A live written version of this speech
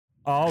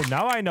Oh,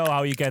 now I know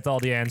how you get all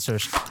the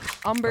answers.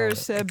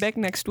 Amber's back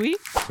next week.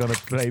 Gonna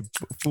play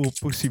full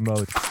pussy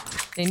mode.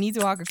 They need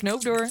to hakken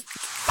knoop door.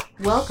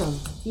 Welcome.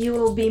 You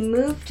will be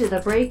moved to the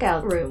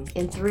breakout room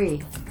in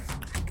 3,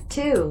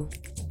 2,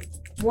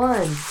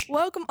 1.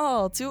 Welcome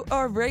all to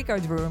our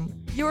breakout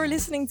room. You are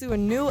listening to a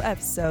new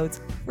episode.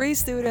 3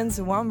 students,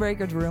 1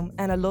 breakout room,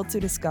 and a lot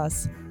to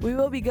discuss. We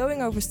will be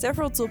going over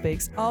several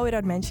topics, all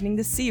without mentioning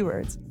the C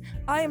word.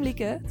 I am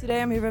Lieke.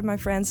 Today I'm here with my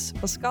friends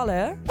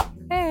Pascale.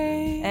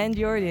 Hey. And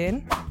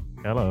Jordan.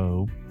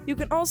 Hello. You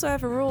can also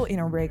have a role in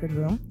our breakout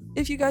room.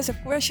 If you guys have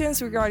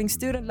questions regarding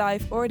student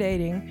life or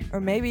dating,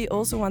 or maybe you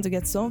also want to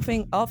get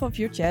something off of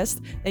your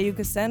chest, then you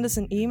can send us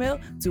an email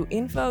to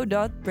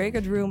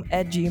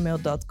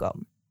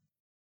info.breakoutroom@gmail.com.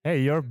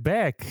 Hey, you're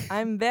back.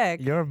 I'm back.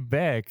 You're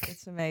back.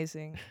 It's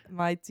amazing.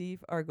 My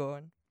teeth are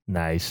gone.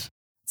 Nice.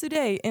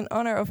 Today, in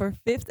honor of our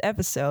 5th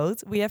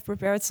episode, we have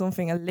prepared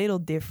something a little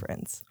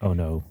different. Oh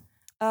no.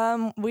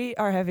 We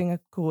are having a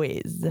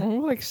quiz.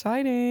 Oh,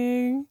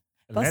 exciting.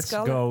 Let's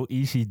Pascale- go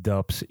easy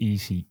dubs,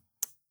 easy.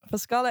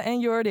 Pascale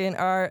and Jordan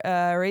are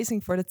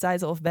racing for the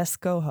title of best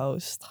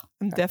co-host.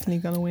 I'm definitely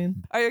gonna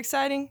win. Are you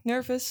excited?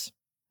 Nervous?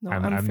 No,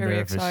 I'm very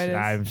nervous. excited.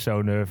 I'm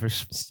so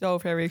nervous. So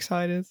very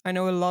excited. I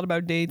know a lot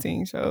about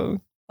dating, so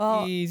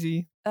Well,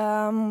 easy.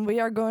 we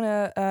are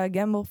gonna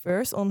gamble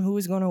first on who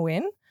is gonna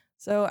win.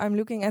 So I'm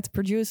looking at the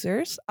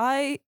producers.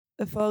 I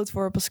vote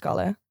for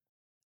Pascale.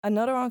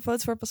 Another one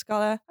votes for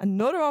Pascale.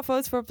 Another one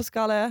votes for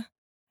Pascale.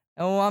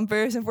 And 1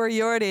 person for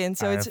Jordan.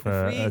 So I it's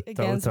have, 3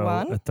 against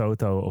 1. A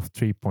total of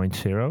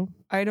 3.0.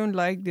 I don't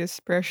like this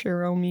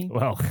pressure on me.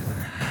 Well,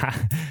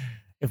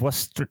 it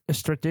was a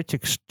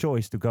strategic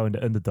choice to go in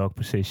the underdog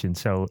position,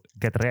 so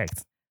get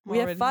wrecked. We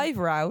have Already. 5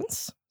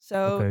 rounds.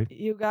 So Okay.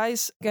 you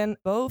guys can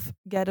both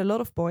get a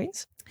lot of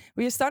points.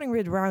 We are starting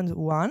with round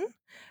 1.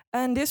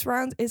 And this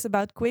round is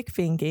about quick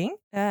thinking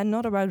and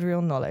not about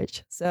real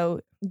knowledge. So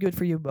good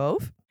for you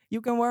both.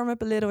 You can warm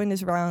up a little in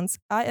this round.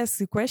 I ask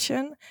the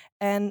question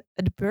and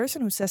the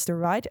person who says the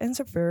right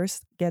answer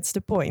first gets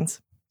the point.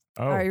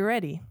 Oh, Are you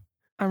ready?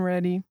 I'm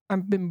ready.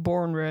 I've been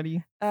born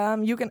ready.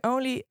 You can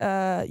only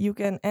you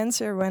can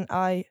answer when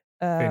I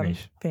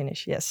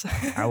finish. Yes.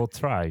 I will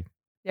try.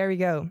 There we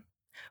go.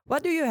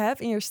 What do you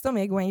have in your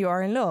stomach when you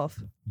are in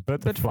love?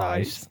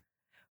 Butterflies.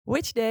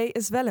 Which day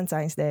is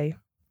Valentine's Day?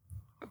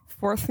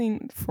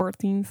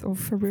 14th of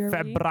February.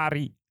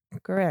 February.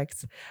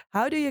 Correct.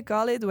 How do you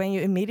call it when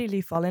you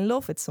immediately fall in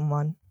love with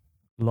someone?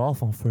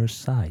 Love on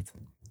first sight.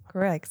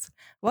 Correct.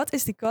 What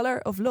is the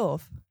color of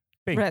love?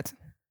 Pink. Red.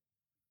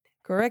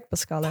 Correct,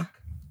 Pascale.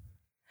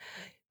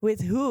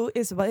 With who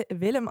is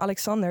Willem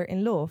Alexander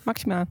in love?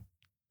 Maxima.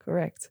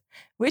 Correct.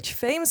 Which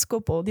famous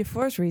couple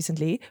divorced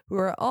recently who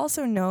are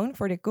also known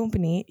for their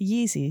company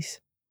Yeezys?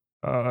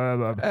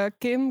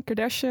 Kim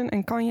Kardashian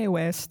and Kanye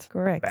West.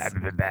 Correct.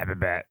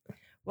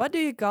 What do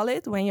you call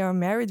it when you are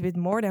married with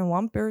more than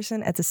 1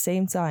 person at the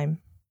same time?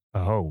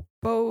 Oh.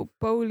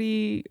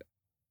 Poly.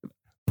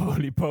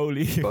 Poly.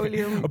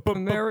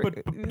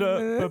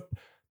 Polyamor-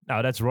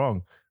 No, that's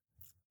wrong.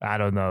 I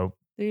don't know.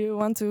 Do you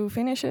want to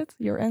finish it?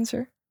 Your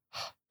answer?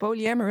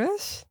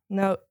 Polyamorous?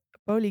 No,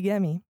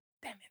 polygamy.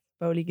 Damn it.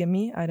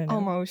 Polygamy? I don't know.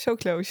 Almost. So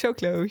close. So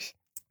close.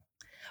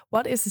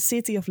 What is the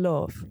city of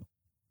love?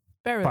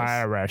 Paris.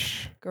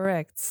 Pirash.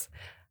 Correct.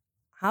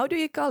 How do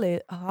you call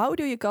it? How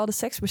do you call the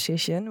sex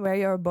position where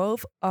you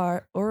both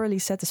are orally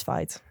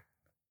satisfied?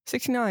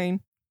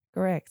 69.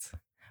 Correct.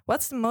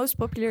 What's the most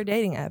popular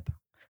dating app?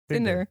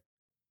 Tinder.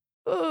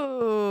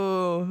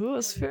 Oh, who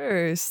was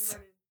first?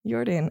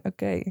 Jordan.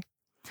 Okay.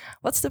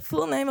 What's the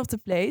full name of the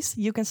place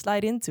you can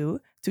slide into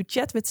to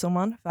chat with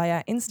someone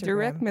via Instagram?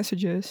 Direct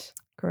messages.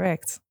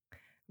 Correct.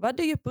 What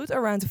do you put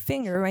around a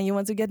finger when you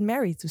want to get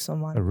married to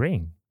someone? A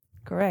ring.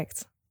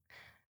 Correct.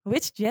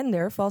 Which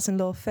gender falls in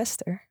love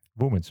faster?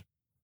 Woman's.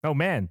 Oh,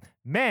 man.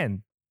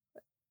 Man.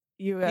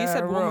 You He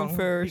said woman wrong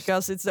first.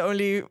 because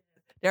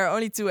there are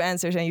only 2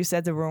 answers and you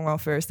said the wrong one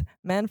first.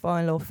 Men fall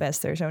in love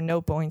faster, so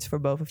no points for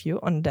both of you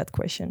on that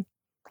question.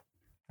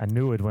 I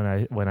knew it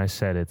when I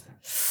said it.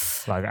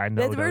 Like, I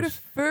know those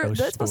That was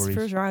the stories.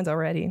 first round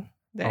already.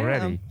 Damn.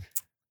 already.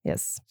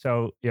 Yes.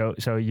 So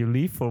you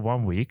leave for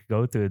 1 week,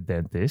 go to a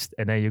dentist,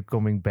 and then you're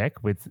coming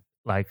back with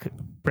like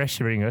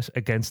pressuring us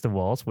against the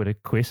walls with a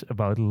quiz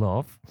about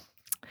love.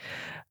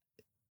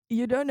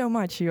 You don't know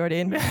much,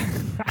 Jordan.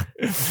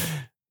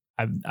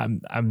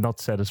 I'm not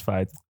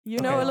satified. You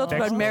know Okay. a lot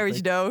Next about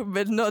marriage, topic. though,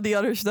 but not the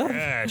other stuff.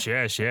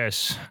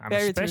 Yes. I'm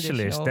Very a specialist.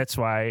 traditional. That's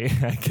why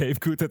I gave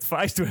good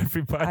advice to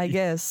everybody. I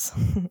guess.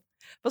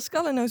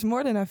 Pascale knows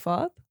more than I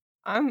thought.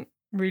 I'm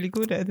really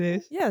good at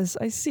this. Yes,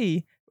 I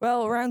see.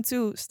 Well, round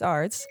 2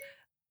 starts.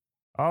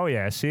 Oh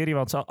yeah, Siri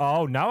wants.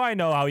 Oh, now I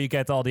know how you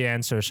get all the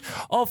answers.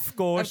 Of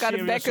course, I've got a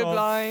Siri backup was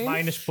line.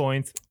 Minus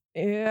point.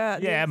 Yeah.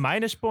 Yeah,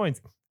 minus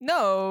point.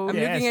 No. I'm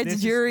Yes, looking at the this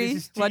is- jury.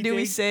 this is What do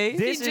we cheating. say?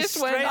 This He is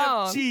just went straight up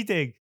on.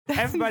 cheating.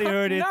 Everybody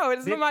heard it. No,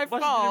 it's not my Was it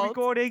in fault. the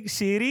recording,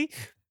 Siri?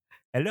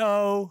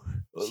 Hello.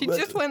 She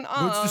just went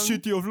on. What's the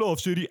city of love,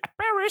 Siri?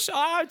 Paris.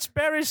 Ah, it's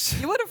Paris.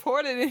 You would have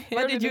heard it.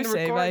 What did you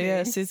say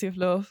by City of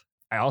Love?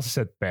 I also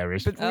said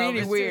Paris. But really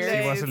it's too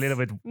weird. She was a little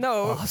bit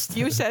No, fast.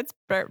 you said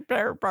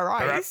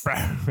Paris.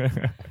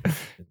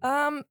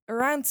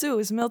 Round 2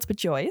 is multiple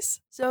choice.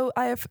 So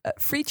I have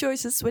 3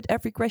 choices with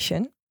every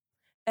question.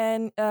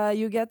 And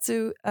you get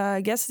to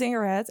guess it in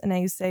your head and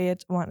then you say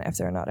it one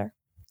after another.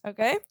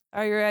 Okay?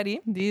 Are you ready?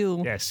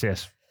 Deal.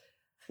 Yes.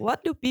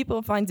 What do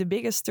people find the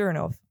biggest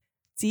turnoff?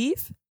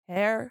 Teeth,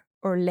 hair,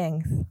 or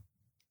length?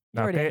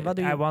 Jordan, Okay, what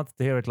do I you... wanted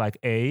to hear it like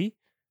A,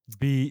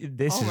 B.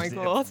 This Oh is my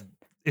God.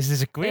 Is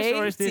this a quiz A,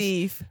 or is this?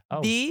 teeth.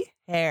 Oh. B,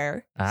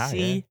 hair. Ah,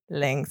 C, yeah.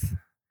 length.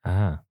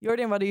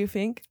 Jordan, what do you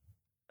think?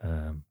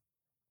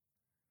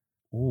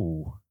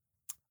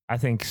 I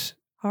think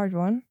Hard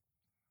one.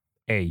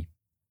 A.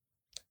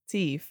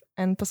 Teeth.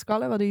 And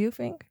Pascale, what do you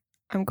think?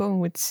 I'm going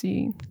with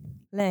C.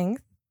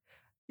 Length.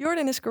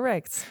 Jordan is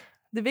correct.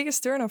 The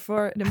biggest turnoff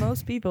for the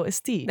most people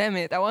is teeth. Damn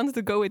it. I wanted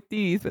to go with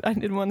teeth, but I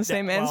didn't want the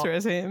same well, answer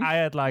as him. I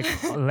had like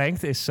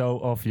length is so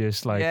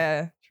obvious. Like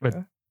yeah. but-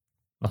 True.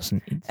 was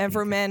an And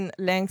for instinct. men,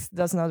 length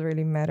does not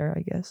really matter,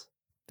 I guess.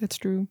 That's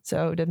true.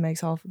 So that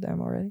makes half of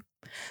them already.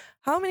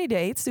 How many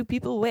dates do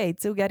people wait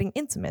till getting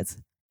intimate?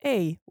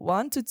 A,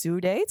 1 to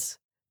 2 dates.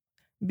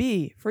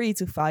 B, 3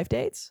 to 5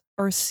 dates.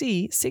 Or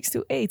C, 6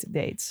 to 8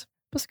 dates.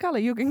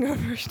 Pascale, you can go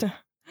first now.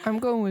 I'm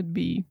going with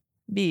B.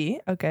 B,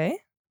 okay.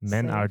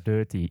 Men Safe. are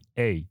dirty.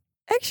 A.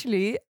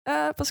 Actually,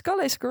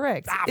 Pascale is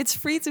correct. Ah. It's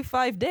 3 to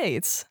 5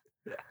 dates.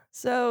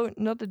 So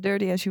not as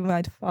dirty as you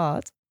might have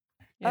thought.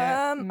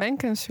 Yeah, men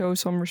can show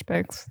some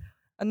respect.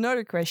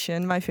 Another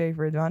question, my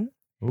favorite one.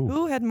 Ooh.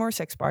 Who had more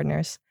sex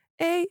partners?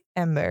 A,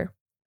 Amber.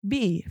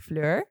 B,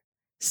 Fleur.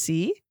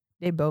 C,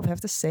 they both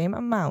have the same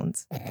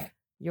amount.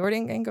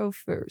 Jordan can go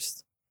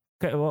first.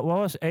 Okay, what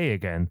was A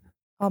again?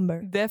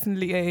 Amber.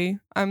 Definitely A.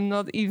 I'm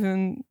not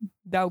even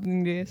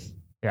doubting this.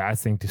 Yeah, I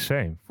think the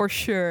same. For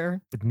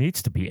sure. It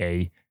needs to be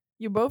A.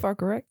 You both are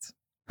correct.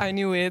 I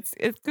knew it.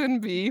 It couldn't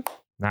be.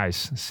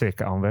 Nice.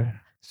 Sick, Amber.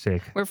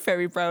 Sick. We're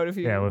very proud of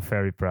you. Yeah, we're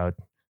very proud.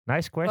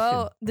 Nice question.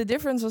 Well, the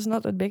difference was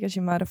not as big as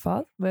you might have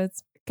thought, but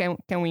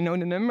Can we know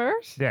the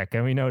numbers? yeah,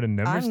 can we know the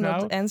numbers I'm now?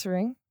 not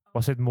answering.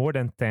 Was it more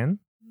than 10?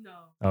 No.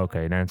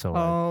 Okay, then it's all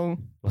right. Oh,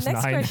 Was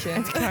Next 9.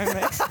 question.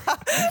 climax.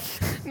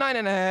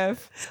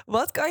 9.5.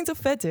 What kind of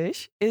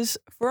fetish is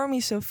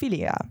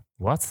formicophilia?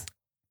 What?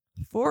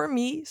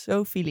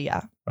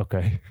 Formicophilia.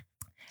 Okay.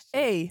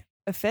 A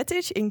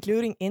fetish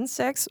including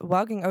insects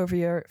walking over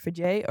your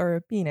vajay or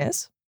your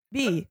penis.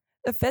 B,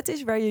 a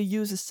fetish where you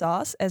use a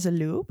sauce as a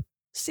lube.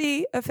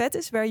 C, a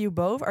fetish where you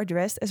both are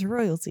dressed as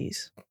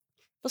royalties.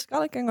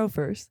 Pascale can go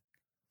first.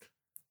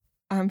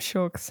 I'm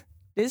shocked.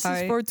 This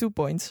is I- for 2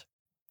 points.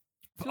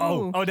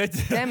 Oh, that.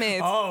 Damn it.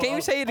 Can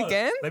you say it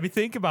again? Let me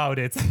think about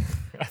it.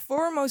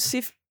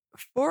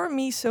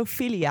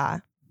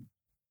 Formicophilia.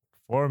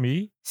 For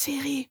me.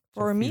 Siri.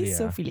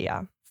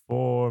 Formicophilia.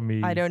 For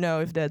me. I don't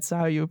know if that's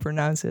how you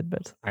pronounce it,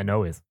 but I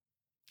know it.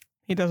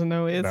 He doesn't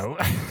know it. No.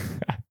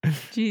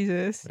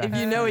 Jesus. if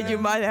you know it, you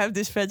might have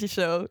this fetish.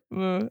 So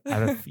I have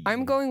a I'm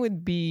feeling. going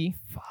with B.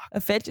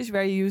 a fetish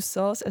where you use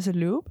sauce as a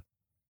lube.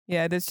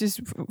 Yeah, that's just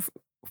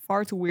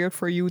far too weird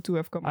for you to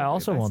have come I up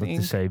also with, wanted to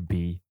think. say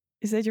B.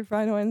 Is that your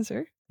final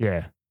answer?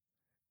 Yeah.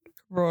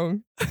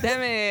 Wrong.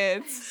 Damn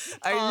it.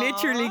 I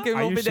literally came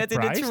Are up you with that in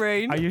the surprised?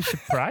 train. Are you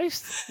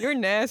surprised? You're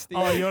nasty.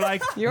 Oh, you're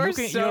like You're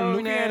looking, so you're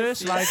looking at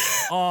us nasty. like,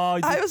 oh,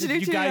 I was you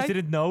literally guys like-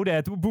 didn't know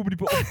that.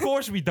 Of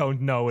course we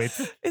don't know it.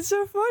 It's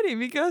so funny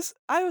because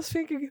I was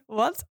thinking,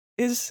 what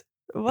is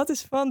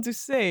fun to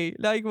say?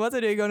 Like, what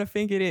are they gonna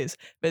think it is?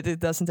 But it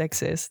doesn't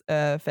exist.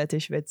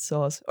 Fetish with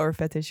sauce or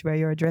fetish where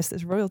you're dressed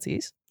as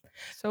royalties.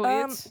 So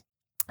it's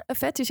A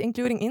fetish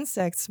including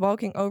insects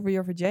walking over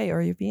your vajay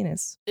or your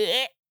penis.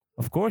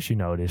 Of course you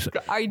know this.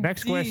 the ID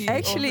Next question. of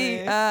Actually,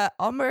 it.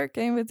 Amber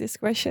came with this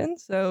question,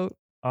 so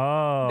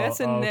Oh, That's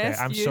a okay.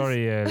 I'm nastiest-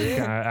 sorry.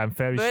 I'm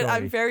very but sorry.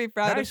 I'm very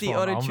proud Nice of the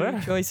one, other two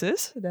Amber.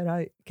 choices that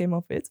I came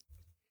up with.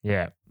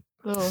 Yeah,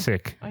 Oh,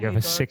 sick. I You have a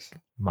hate sick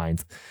dogs.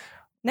 mind.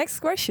 Next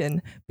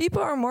question.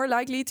 People are more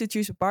likely to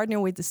choose a partner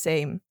with the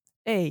same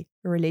A,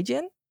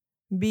 religion,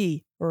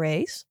 B,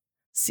 race,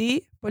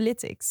 C,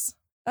 politics.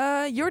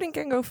 Jordan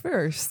can go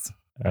first.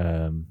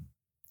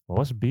 What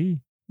was B?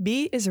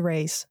 B is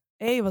race,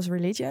 A was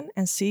religion,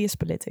 and C is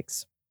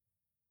politics.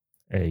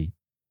 A.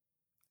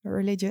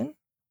 Religion.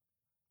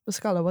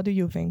 Pascale, what do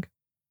you think?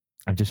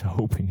 I'm just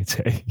hoping it's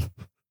A.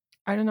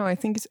 I don't know. I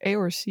think it's A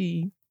or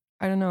C.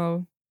 I don't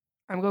know.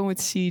 I'm going with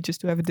C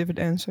just to have a different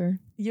answer.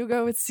 You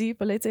go with C,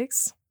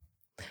 politics.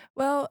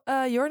 Well,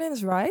 Jordan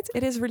is right.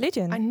 It is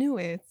religion. I knew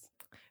it.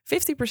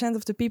 50%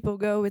 of the people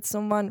go with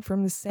someone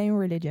from the same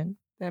religion.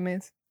 Damn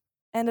it.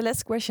 And the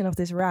last question of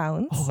this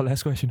round. Oh,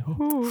 last question.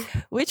 Oh.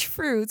 Which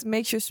fruit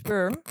makes your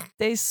sperm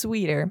taste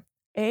sweeter?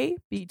 A,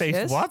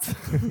 peaches. Taste what?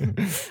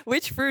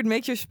 Which fruit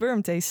makes your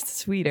sperm taste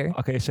sweeter?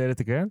 Okay, say that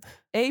again.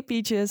 A,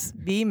 peaches.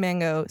 B,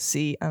 mango.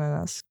 C,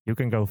 ananas. You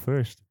can go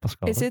first,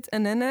 Pascal. Is it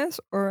ananas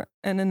or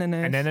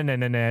ananas? And then an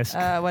ananas.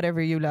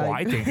 Whatever you like. Oh,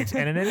 I think it's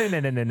ananas.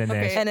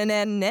 Okay.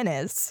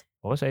 Ananas.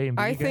 What was A and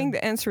B I again? think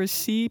the answer is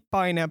C,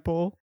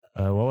 pineapple.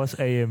 What was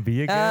A and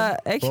B again?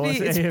 Actually,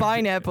 was it's A and B? What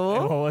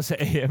pineapple. was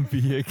A and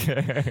B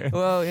again?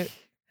 Well,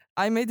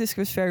 I made this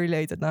quiz very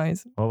late at night.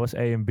 What was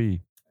A and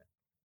B?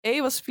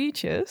 A was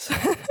peaches.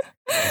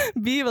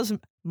 B was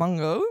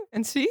mango.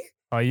 And C?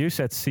 Oh, you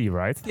said C,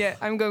 right? Yeah,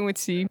 I'm going with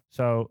C.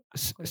 So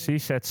C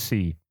said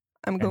C.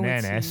 I'm going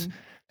Ananas. with C.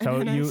 So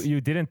Ananas.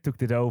 you didn't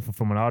took it over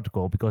from an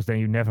article because then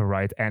you never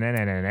write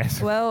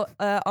NNNS. Well,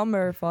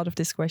 Amber thought of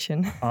this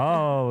question.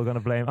 Oh, we're gonna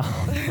blame.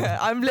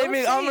 I'm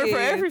blaming Don't Amber for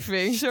say it.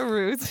 everything. So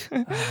rude.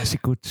 She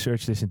could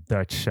search this in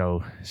Dutch,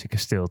 so she can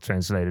still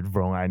translate it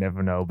wrong. I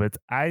never know, but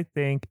I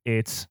think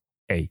it's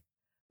A.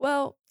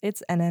 Well,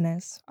 it's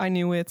ananas. I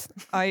knew it.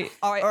 I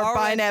Or already-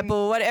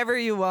 pineapple, whatever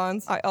you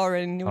want. I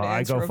already knew Oh, the I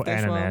answer go of for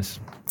this ananas.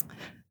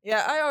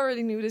 Yeah, I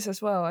already knew this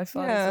as well. I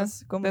thought Yeah, it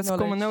was common That's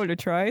knowledge. common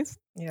knowledge, right?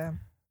 Yeah.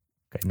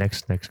 Okay,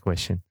 next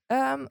question. We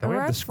we have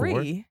round the score?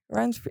 three.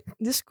 Round three.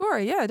 The score.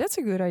 Yeah, that's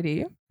a good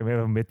idea. Can we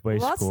have a midway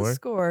What's score? the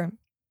score?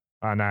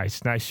 Ah, nice,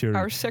 sure.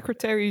 Our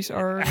secretaries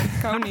are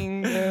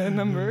counting the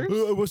numbers.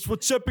 I was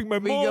WhatsApping my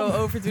We go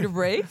over to the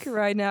break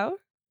right now.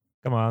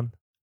 Come on.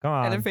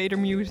 Elevator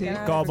music. Can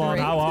I- Come on,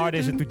 Break. how hard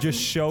is it to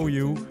just show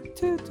you?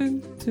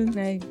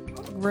 Nee,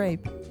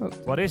 grape.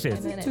 What is it?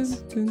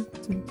 Ananas.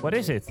 What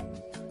is it?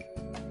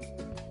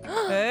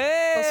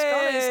 Hey!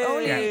 Pascal is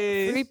only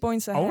Yeah. 3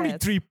 points ahead. Only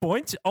 3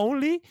 points?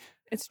 Only?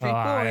 It's 3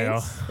 Ah, I know.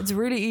 points. It's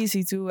really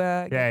easy to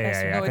get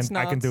past it. yeah. No, it's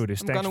not. I can do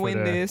this. I'm Thanks gonna for win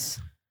the- this.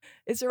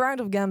 It's a round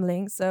of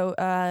gambling, so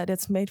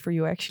that's made for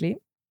you actually.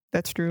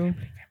 That's true.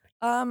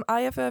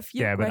 I have a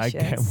few Yeah, but I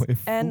questions. can't win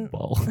and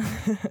football.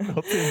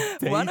 Not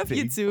in one of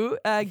you dating. two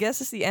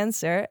guesses the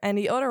answer, and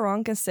the other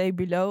one can say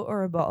below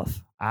or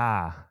above.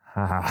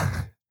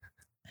 haha.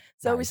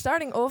 So we're Nice.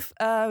 starting off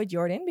with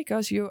Jordan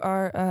because you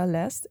are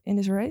last in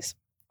this race.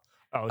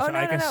 Oh, so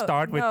I can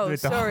start with, no,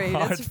 with the sorry,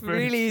 hard that's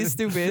really version.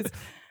 stupid.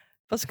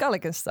 Pascal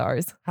can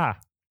start. Ha.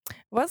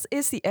 What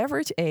is the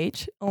average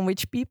age on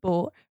which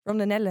people from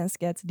the Netherlands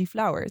get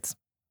deflowered?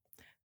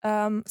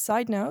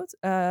 Side note,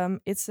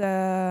 it's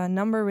a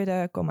number with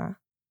a comma.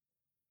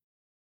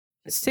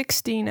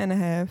 16 and a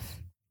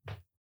half.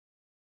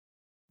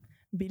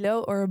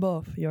 Below or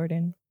above,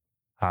 Jordan?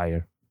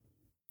 Higher.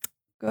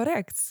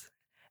 Correct.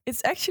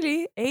 It's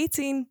actually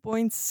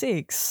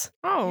 18.6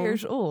 Oh.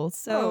 years old.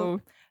 So Oh.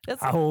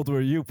 that's How old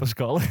were you,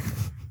 Pascal?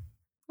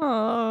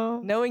 Oh.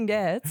 knowing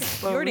that,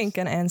 Jordan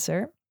can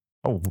answer.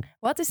 Oh,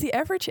 What is the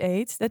average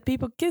age that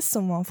people kiss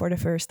someone for the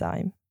first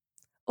time?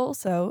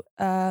 Also,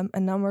 a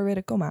number with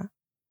a comma.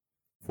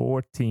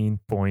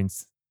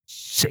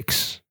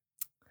 14.6.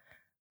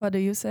 What do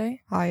you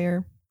say?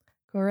 Higher.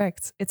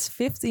 Correct. It's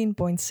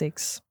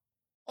 15.6.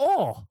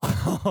 Oh!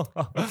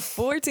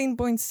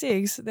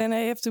 14.6, then I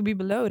have to be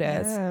below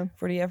that Yeah.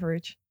 for the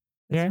average.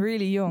 That's Yeah.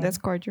 really young That's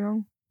quite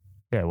young.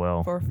 yeah,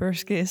 well, for a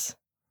first kiss.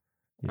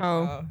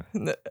 Oh.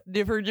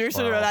 The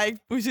producer Wow. like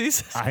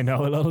pussies. I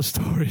know a lot of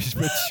stories,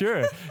 but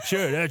sure,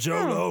 that's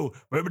so low.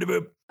 Well,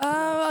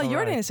 All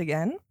Jordan right. is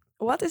again.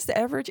 What is the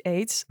average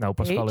age No,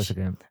 Pascal is Age?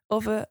 again.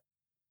 of a...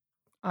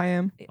 I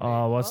am.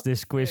 Oh, what's What?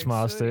 this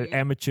quizmaster? Sorry.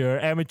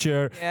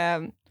 Amateur.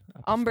 Yeah.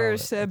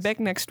 Amber's back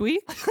next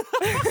week.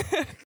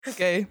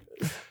 Okay.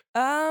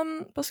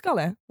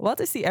 Pascal, what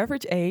is the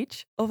average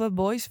age of a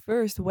boy's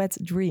first wet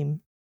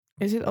dream?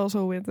 Is it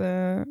also with,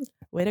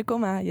 With a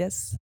comma,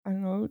 yes. I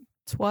don't know,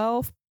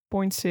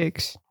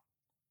 12.6?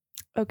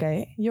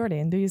 Okay,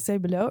 Jordan, do you say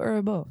below or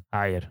above?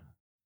 Higher.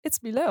 It's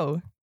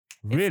below.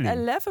 Really? It's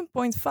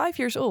 11.5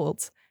 years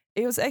old.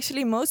 It was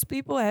actually, most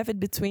people have it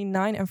between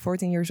 9 and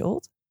 14 years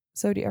old.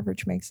 So the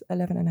average makes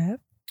 11 and a half.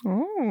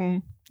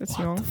 Oh, that's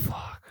What young. the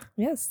fuck?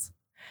 Yes.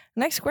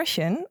 Next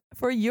question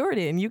for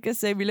Jordan. You can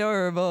say below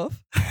or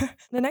above.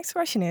 The next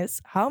question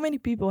is, how many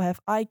people have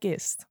I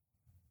kissed?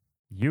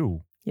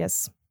 You.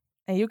 Yes.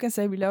 And you can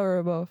say below or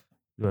above.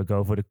 Do I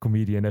go for the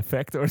comedian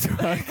effect or do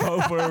I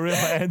go for a real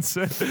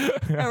answer?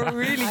 I'm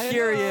really I don't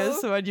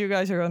curious know. what you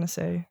guys are going to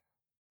say.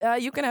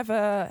 You can have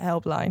a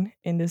helpline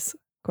in this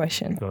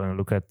question. Go and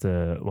look at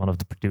one of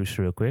the producers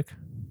real quick.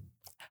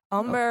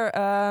 Amber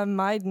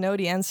might know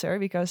the answer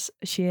because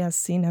she has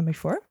seen them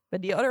before.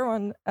 But the other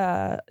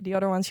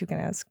ones you can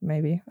ask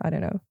maybe. I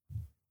don't know.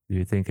 Do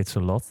you think it's a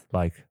lot?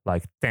 Like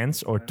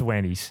tens or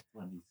 20s?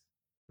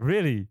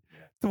 Really?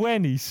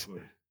 20s?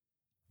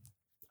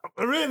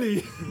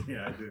 Really?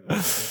 Yeah, I do.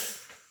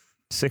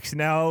 6?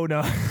 No.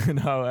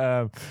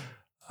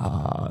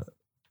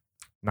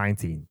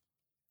 19.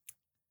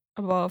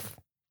 Above.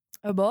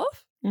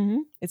 Above? Mm-hmm.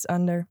 It's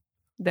under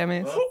Damn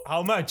it.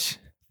 How much?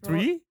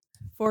 3?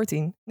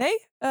 14. Nee,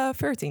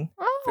 13.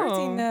 Oh,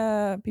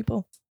 13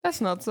 people.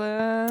 that's not. It's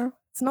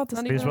not the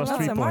Not This even was not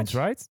 3 so points, much.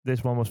 right?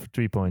 This one was for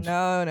 3 points.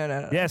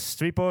 No. Yes,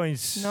 3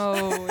 points. No,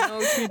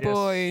 no 3 Yes.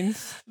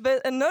 points.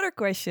 But another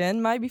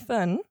question might be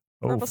fun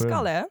for Oh,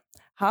 Pascal. fun.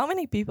 How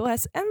many people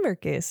has Amber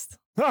kissed?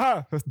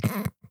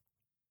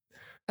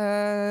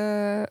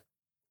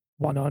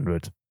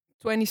 100.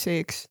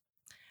 26.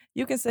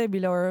 You can say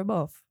below or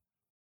above.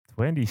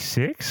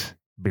 26?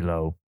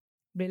 Below.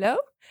 Below?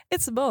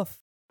 It's above.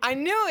 I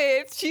knew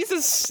it. She's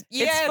It's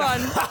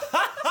fun.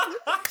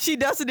 She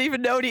doesn't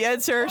even know the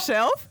answer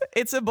herself.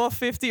 It's above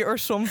 50 or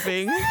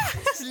something.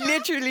 It's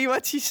literally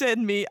what she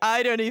sent me.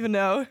 I don't even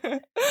know.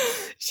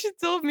 She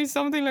told me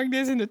something like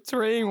this in the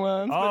train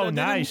once. but I Oh, didn't-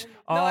 nice.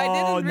 No, I Oh,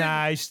 didn't really-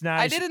 nice,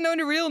 nice. I didn't know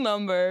the real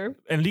number.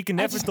 And Lieke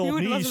never just told knew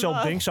it me was a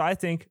something, lot. so I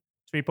think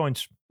 3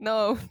 points.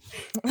 No.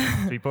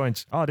 3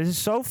 points. Oh, this is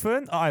so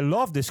fun. Oh, I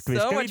love this quiz.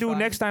 So Can we much do fun.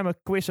 next time a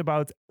quiz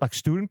about like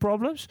student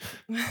problems?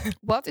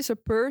 What is a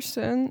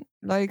person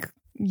like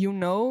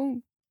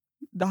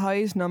the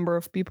highest number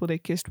of people they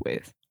kissed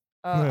with?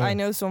 Yeah. I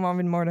know someone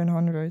with more than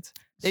 100.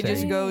 They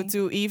just Same. go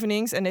to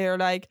evenings and they're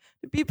like,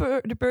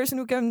 the person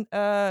who can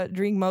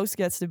drink most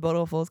gets the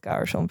bottle of vodka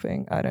or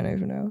something. I don't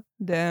even know.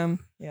 Damn.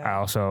 I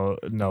also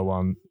know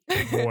one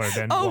more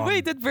than Oh, one.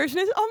 wait, that person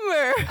is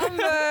Amber.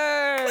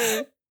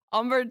 Amber.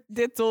 Amber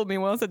did told me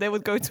once that they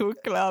would go to a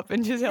club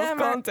and just have Yeah,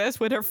 maar- contests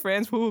with her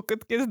friends who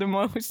could kiss the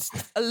most.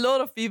 A lot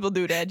of people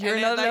do that. You're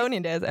And not then, like, alone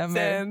in that, Amber.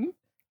 Then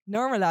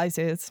Normalize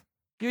it.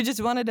 You just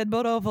wanted that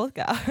bottle of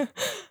vodka.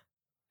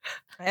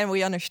 And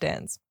we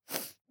understand.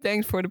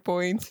 thanks for the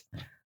point.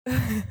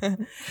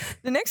 The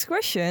next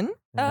question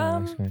Yeah,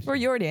 next question. for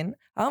Jordan.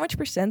 How much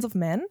 % of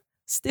men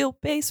still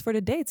pays for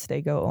the dates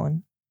they go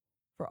on?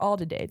 For all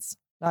the dates.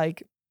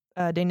 Like,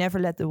 they never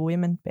let the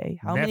women pay.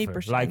 How many Never,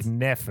 percent? Like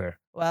never.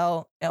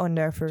 well, on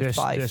their first Just-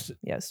 5. just-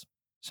 Yes.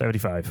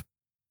 75.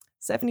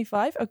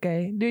 75?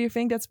 Okay. Do you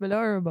think that's below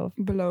or above?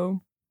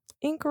 Below.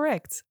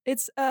 Incorrect.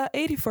 It's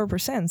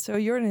 84%. So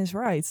Jordan is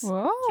right.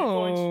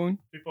 Wow.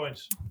 3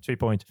 points. 3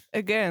 points.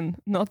 Again,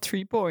 not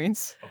 3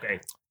 points. Okay.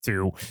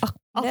 2.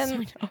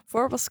 Then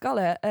for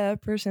Pascale, a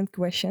percent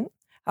question.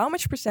 How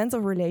much %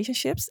 of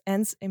relationships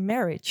ends in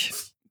marriage?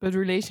 But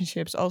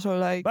relationships also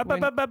like. when-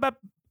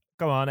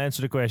 Come on,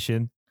 answer the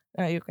question.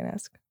 You can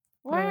ask.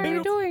 Why are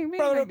you doing me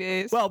like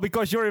this? Well,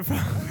 because you're in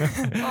front.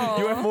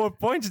 You have Aw. more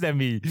points than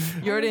me.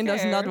 Jordan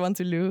does not care. want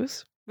to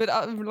lose. But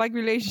like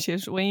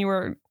relationships, when you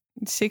were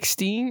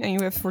 16 and you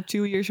have for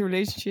 2 years a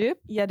relationship.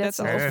 Yeah, that's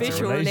an Yeah, That's a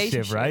official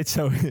relationship. right?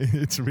 So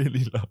it's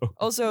really low.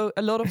 Also,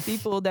 a lot of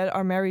people that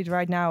are married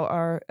right now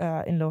are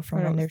in love from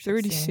I when don't know,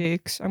 they're 16.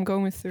 36. I'm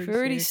going with 36.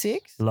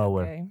 36?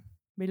 Lower. Okay.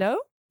 Below?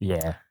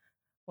 Yeah.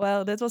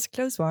 Well, that was a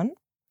close one.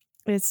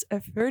 It's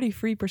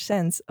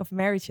 33% of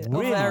marriages,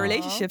 Really? of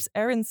relationships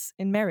ends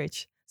in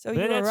marriage. So But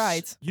you were that's-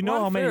 right. You know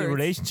how many 1/3.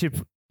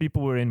 relationships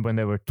people were in when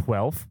they were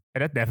 12?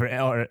 And that never,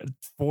 or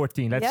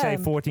 14, let's say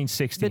Yeah, 14,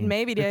 16. But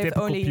maybe the they have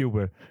typical only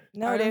puber.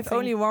 no, I they don't have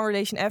only think- one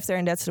relation after,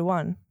 and that's the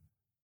one.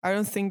 I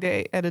don't think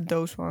they added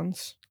those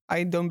ones.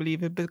 I don't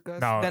believe it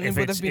because No, then it if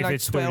would it's, have been if like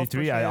it's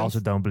 33, I 12%. also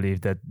don't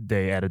believe that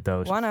they added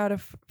those. One out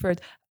of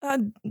 30.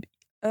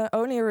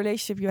 Only a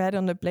relationship you had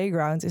on the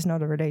playground is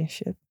not a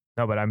relationship.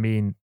 No, but I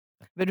mean,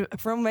 But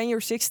from when you're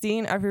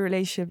 16, every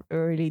relationship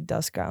really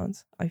does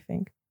count, I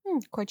think.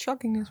 Quite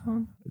shocking, this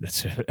one.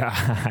 that's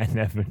I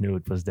never knew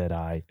it was that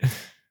high.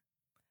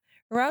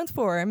 Round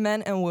 4,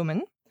 men and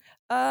women.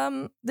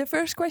 The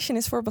first question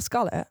is for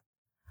Pascale.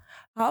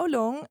 How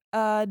long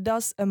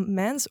does a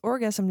man's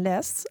orgasm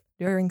last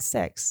during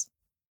sex?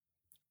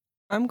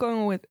 I'm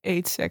going with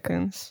 8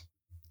 seconds.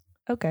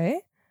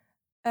 Okay.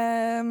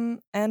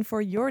 And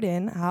for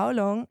Jordan, how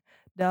long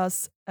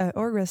does an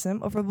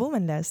orgasm of a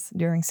woman last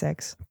during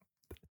sex?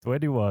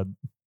 21.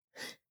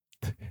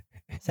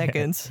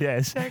 Seconds.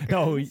 Yes. No,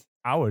 Seconds.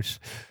 hours.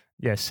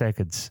 Yes,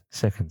 seconds.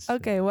 Seconds.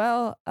 Okay,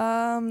 well,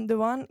 the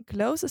one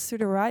closest to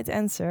the right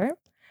answer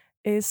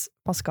is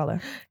Pascale.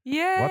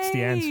 Yay! What's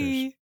the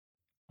answers?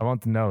 I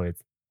want to know it.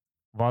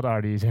 What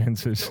are these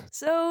answers?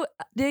 So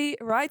the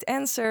right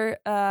answer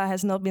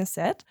has not been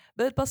said,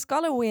 but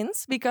Pascale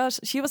wins because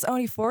she was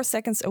only 4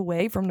 seconds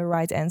away from the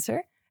right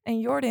answer,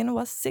 and Jordan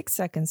was 6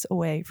 seconds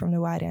away from the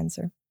right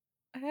answer.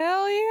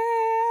 Hell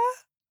yeah!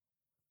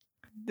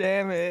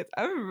 Damn it.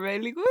 I'm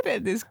really good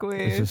at this It's a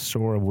quiz.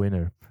 sore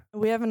winner.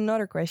 We have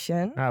another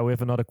question. We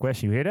have another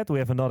question. You hear that? We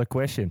have another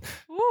question.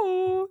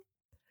 Woo!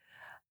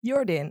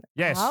 Jordan,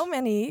 Yes. how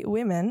many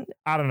women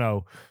I don't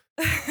know.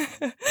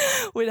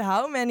 with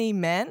how many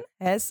men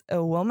has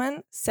a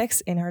woman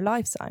sex in her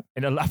lifetime?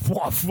 In a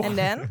And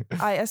then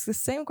I asked the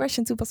same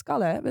question to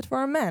Pascale, but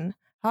for a man,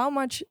 how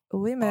much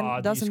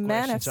women does a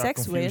man have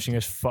sex with confusing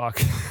as fuck.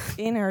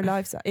 in her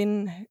lifetime,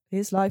 in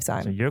his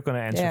lifetime? So you're going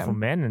to answer Yeah. for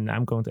men and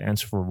I'm going to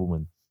answer for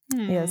women.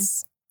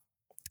 Yes.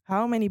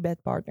 How many bed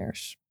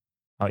partners?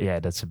 Oh,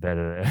 yeah, that's a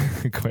better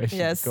question.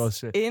 Yes,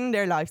 Because in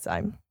their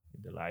lifetime.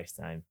 in the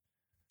lifetime.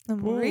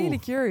 I'm Ooh. really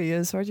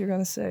curious what you're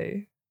gonna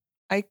say.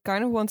 I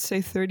kind of want to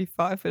say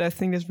 35, but I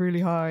think that's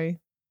really high.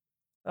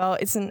 Well,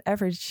 it's an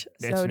average,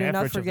 That's so an do not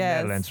average of the forget.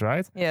 Netherlands,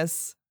 right?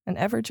 Yes, an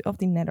average of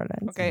the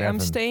Netherlands. Okay, I'm 11.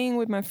 staying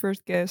with my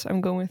first guess.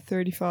 I'm going with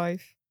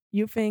 35.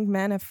 You think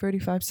men have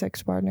 35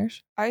 sex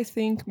partners? I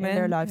think In men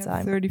their have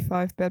lifetime.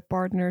 35 bed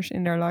partners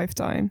in their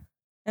lifetime.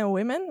 And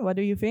women, what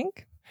do you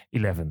think?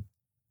 11.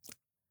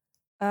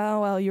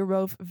 Well, you're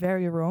both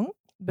very wrong.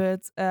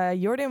 But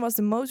Jordan was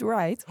the most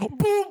right.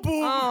 Boom,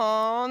 boom.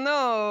 Oh,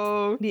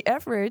 no. The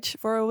average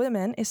for a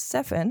woman is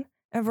 7.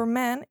 And for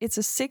men, it's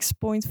a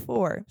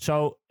 6.4.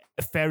 So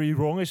very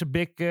wrong is a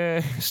big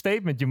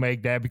statement you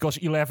make there because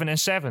 11 and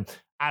 7.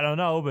 I don't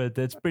know, but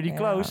it's pretty Yeah.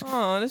 close.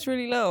 Oh, that's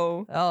really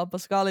low. Oh,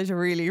 Pascal is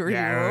really, really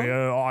wrong.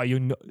 Oh, you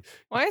know.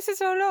 Why is it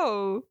so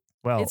low?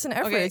 Well, It's an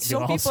average. you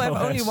Some people also have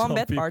only one some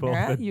bed people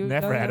partner. that You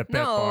never don't had a have-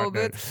 pet No,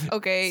 partner. but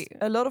okay.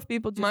 A lot of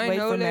people just My wait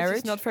for knowledge marriage.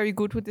 is not very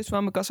good with this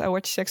one because I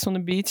watch Sex on the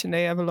Beach and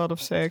they have a lot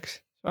of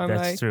sex. So I'm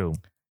That's like, true.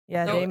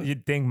 Yeah, No, they, You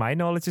think my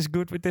knowledge is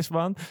good with this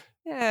one?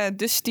 yeah,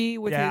 Dusty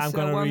with Yeah, his I'm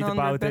gonna read 100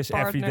 about bed this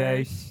every day.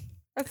 partners.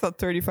 I thought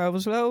 35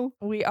 was low.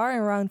 we are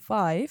in round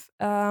 5.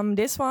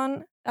 This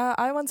one,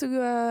 I want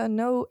to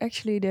know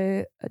actually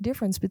the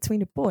difference between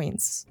the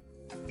points.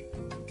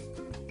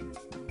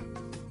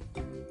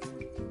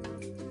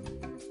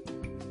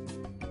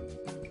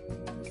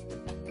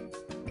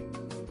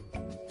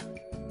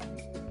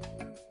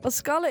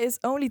 Pascale is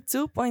only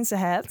 2 points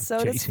ahead, so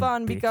that's Chasing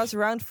fun bitch. because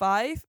round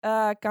 5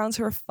 counts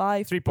her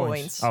 5 3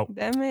 points. Oh,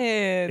 Damn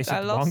it. Is I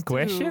it lost one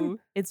question? 2.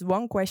 It's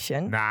one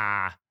question,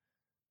 nah.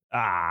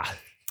 Ah.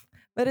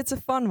 but it's a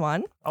fun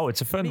one. Oh,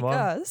 it's a fun one.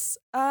 Because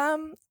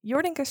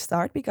Jordan can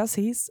start because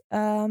he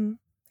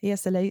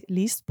has the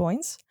least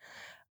points.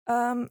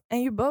 And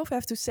you both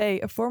have to say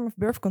a form of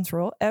birth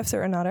control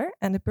after another,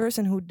 and the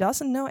person who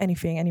doesn't know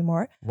anything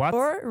anymore What?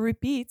 or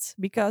repeats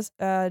because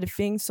the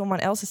thing someone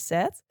else has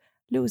said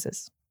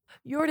loses.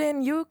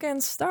 Jordan, you can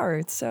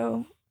start.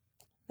 So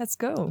let's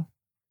go.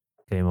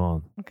 Game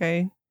on.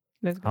 Okay.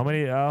 Let's go.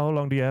 How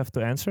long do you have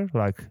to answer?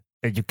 Like,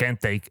 you can't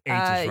take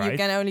ages, right? You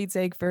can only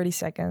take 30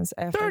 seconds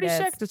after 30 that.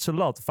 seconds, it's a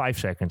lot. 5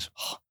 seconds.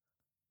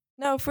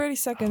 No, 30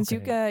 seconds.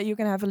 Okay. You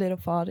can have a little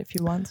thought if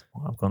you want.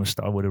 Well, I'm going to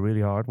start with a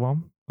really hard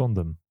one.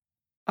 Condom.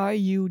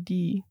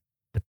 IUD.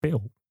 The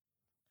pill.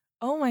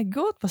 Oh my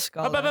God,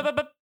 Pascal.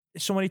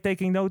 Is somebody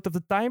taking note of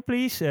the time,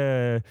 please?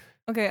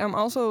 Okay, I'm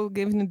also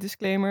giving a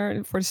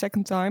disclaimer for the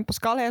second time.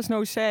 Pascal has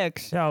no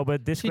sex. No,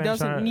 but this She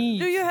doesn't need.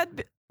 Do you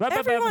had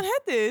everyone had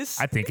this?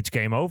 I think it's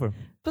game over.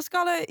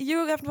 Pascale,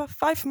 you have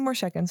 5 more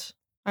seconds.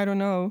 I don't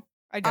know.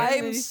 I'm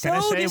definitely- so Can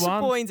I say one?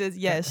 disappointed.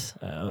 Yes.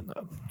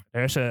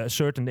 There's a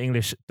certain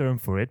English term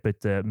for it,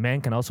 but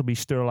men can also be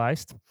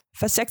sterilized.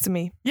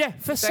 Vasectomy. Yeah,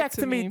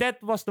 vasectomy. Vasectomy.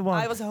 That was the one.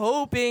 I was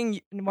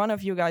hoping one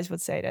of you guys would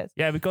say that.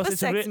 Yeah, because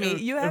it's Vasectomy.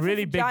 You a have a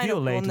really big vagina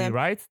deal lately, condom.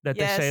 right? That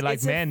Yes, they say like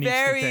it's a man needs to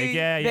very, take.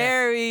 Yeah,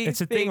 very It's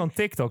a big- thing on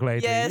TikTok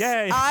lately. Yes,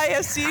 Yeah. I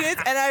have seen it,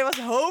 and I was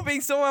hoping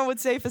someone would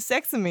say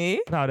vasectomy.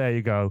 Now there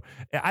you go.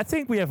 I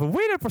think we have a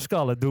winner,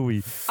 Pascal, do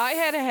we? I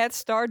had a head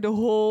start the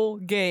whole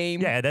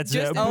game. Yeah, that's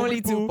Just Only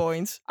boop, 2 boop.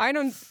 points. I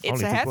don't. It's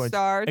Only a 2 head points.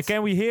 start.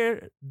 Can we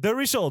hear the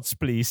results,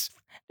 please?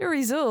 The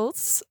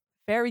results.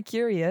 Very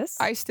curious.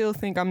 I still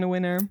think I'm the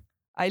winner.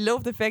 I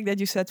love the fact that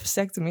you said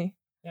vasectomy.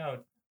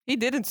 He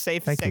didn't say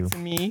Thank you.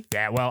 vasectomy.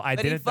 Yeah, well, I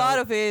But he didn't thought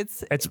know. of it.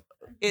 It's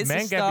It's men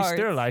a can be start.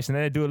 sterilized, and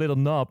then they do a little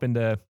knob in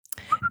the.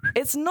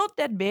 It's not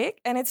that big,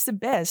 and it's the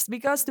best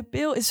because the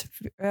pill is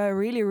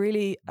really,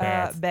 really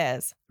Bad.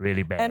 bad.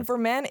 Really bad. And for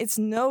men, it's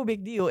no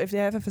big deal if they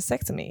have a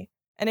vasectomy.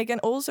 And they can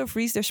also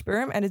freeze their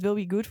sperm, and it will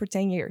be good for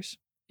 10 years.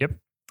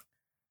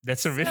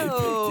 That's a really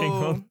big thing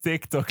So- on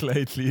TikTok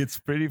lately. It's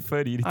pretty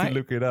funny. You need to I-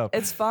 look it up.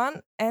 It's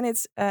fun and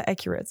it's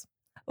accurate.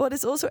 What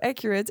is also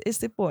accurate is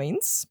the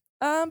points.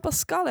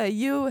 Pascale,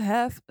 you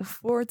have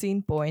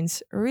 14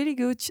 points. Really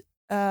good,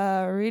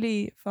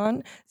 really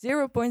fun.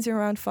 0 points in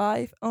round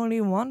 5, only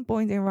 1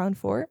 point in round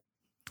 4.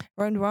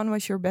 Round 1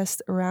 was your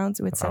best round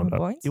with 7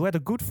 points. You had a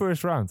good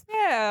first round.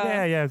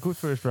 Yeah. Yeah, good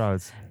first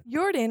round.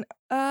 Jordan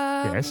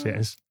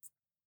Yes.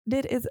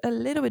 did it a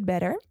little bit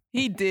better.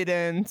 He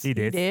didn't. He He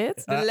did. did.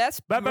 The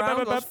last bup, bup, round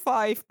bup, was bup.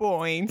 5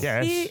 points.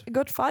 Yes. He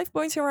got 5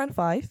 points in round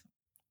 5.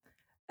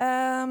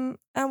 And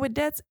with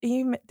that,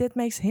 that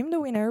makes him the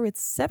winner with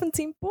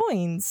 17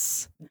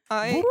 points.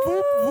 I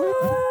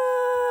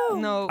Woo!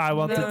 no. I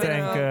want to no,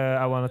 thank no.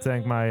 I want to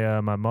thank my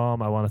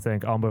mom. I want to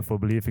thank Amber for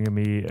believing in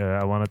me.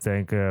 I want to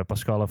thank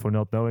Pascale for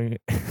not knowing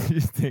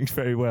these things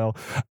very well.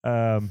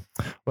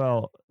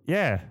 Well,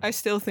 yeah. I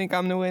still think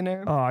I'm the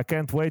winner. Oh, I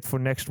can't wait for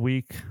next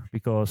week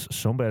because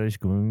somebody's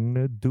going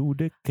to do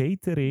the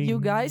catering. You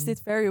guys did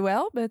very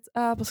well, but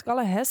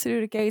Pascale has to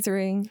do the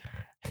catering.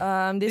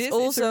 This This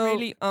also is a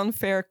really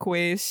unfair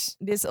quiz.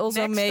 this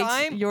also Next makes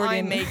time, Jordan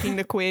I'm making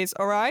the quiz.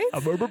 All right.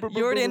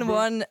 Jordan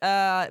won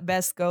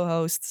best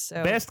co-host.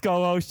 So Best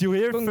co-host. You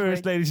hear it Congrats.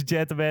 first, ladies and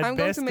gentlemen. I'm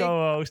going Best to make-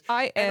 co-host.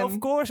 I And am. of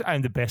course,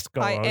 I'm the best I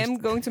co-host. am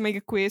going to make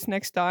a quiz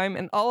next time,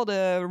 and all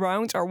the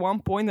rounds are 1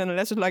 point, and the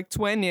rest is like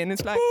 20, and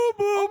it's like,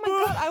 oh my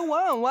god, I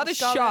won! What a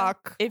Pascale,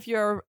 shock! if you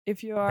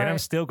are And I'm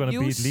still gonna You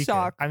beat Lieke.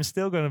 suck. I'm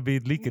still gonna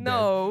beat Lieke. then.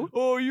 No,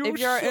 Oh, you if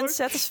you're suck.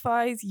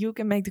 unsatisfied, you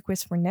can make the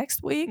quiz for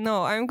next week.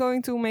 no, I'm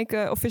going to make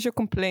an official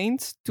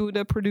complaint to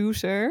the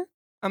producer.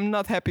 I'm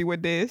not happy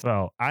with this.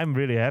 Well, I'm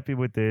really happy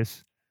with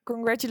this.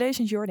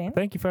 Congratulations, Jordan.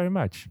 Thank you very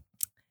much.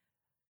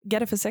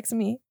 Get a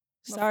vasectomy.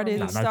 Start from it.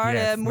 me. No, Start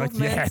a not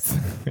movement.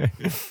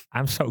 yet.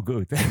 I'm so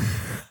good.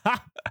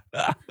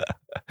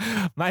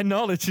 My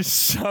knowledge is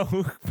so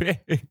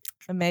big.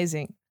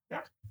 Amazing.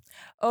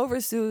 Over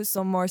to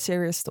some more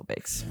serious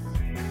topics.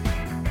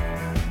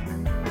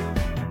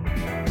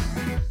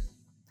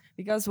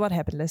 Because what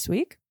happened last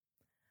week?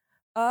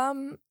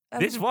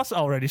 This was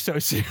already so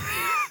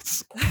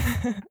serious.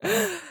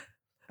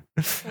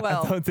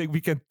 Well, I don't think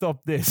we can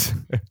top this.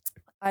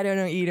 I don't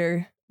know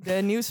either.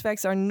 The news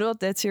facts are not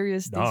that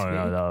serious this week.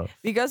 No.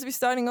 Because we're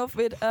starting off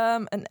with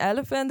an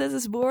elephant that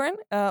is born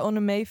on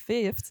the May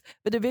 5th.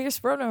 But the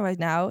biggest problem right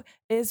now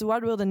is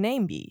what will the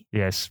name be?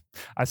 Yes,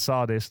 I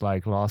saw this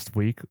like last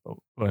week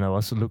when I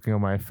was looking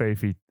on my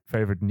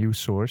favorite news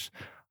source,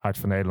 Hart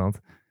van Nederland,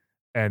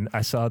 and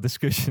I saw a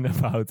discussion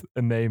about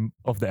a name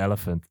of the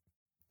elephant.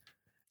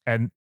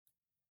 And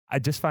I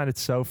just find it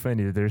so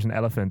funny that there's an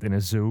elephant in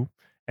a zoo,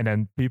 and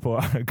then people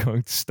are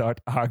going to start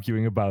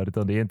arguing about it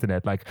on the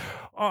internet. Like,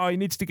 oh, he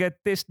needs to get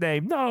this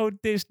name. No,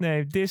 this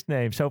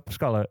name. So,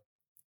 Pascal,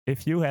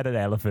 if you had an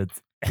elephant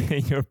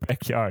in your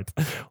backyard,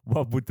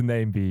 what would the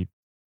name be?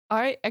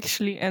 I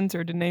actually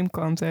entered the name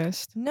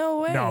contest. No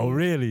way. No,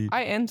 really?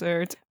 I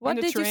entered. What in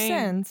the did you train.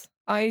 send?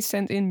 I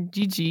sent in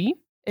Gigi.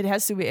 It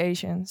has to be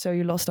Asian, so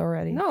you lost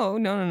already. No.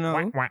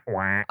 Wah, wah,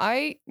 wah.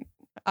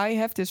 I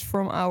have this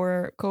from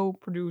our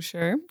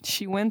co-producer.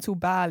 She went to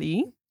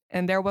Bali,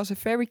 and there was a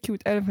very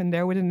cute elephant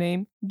there with the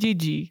name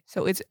Gigi.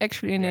 So it's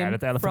actually a Yeah, name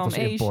that elephant from was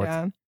import.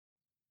 Asia.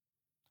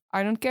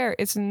 I don't care.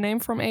 It's a name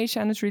from Asia,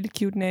 and it's a really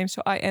cute name.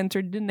 So I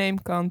entered the name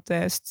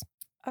contest.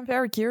 I'm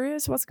very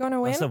curious what's going to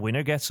win. Does the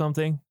winner get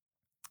something?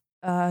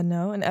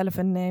 No, an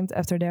elephant named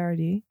after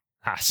Darity.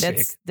 Ah,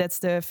 sick. That's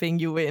the thing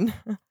you win.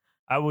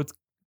 I would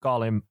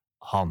call him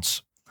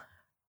Hans.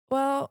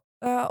 Well,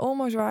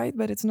 almost right,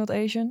 but it's not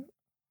Asian.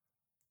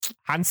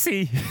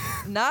 Hansi.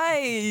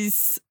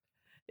 Nice.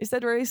 Is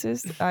that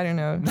racist? I don't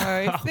know.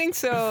 I think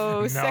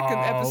so. Second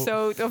No.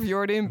 episode of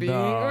Jordan being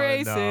No,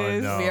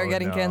 racist. no. We are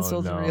getting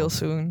cancelled real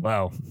soon.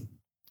 Well,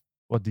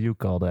 what do you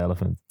call the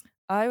elephant?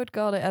 I would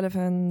call the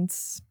elephant,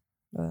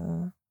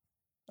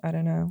 I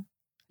don't know,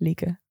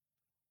 Lieke.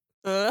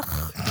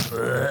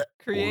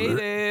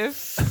 Creative.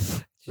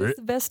 She's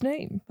the best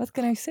name. What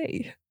can I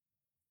say?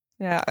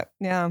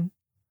 Yeah.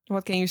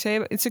 What can you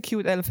say? It's a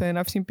cute elephant.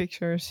 I've seen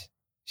pictures.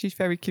 She's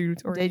very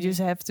cute. Or They just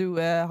have to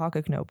hak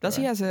a knoop. Does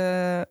he has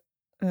a...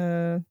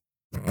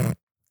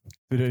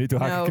 Do they need to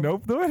hack No. a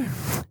knoop door?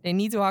 They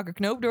need to hak a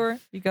knoop door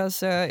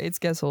because it's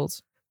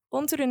cancelled.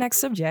 On to the next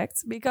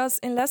subject, because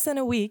in less than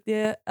a week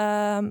the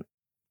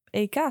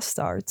EK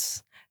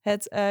starts.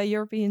 Het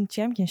European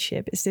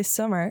Championship is this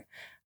summer.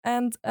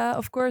 And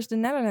of course the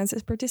Netherlands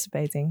is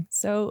participating.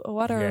 So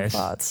what are your Yes.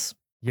 thoughts?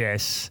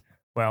 Yes.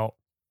 Well,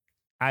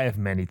 I have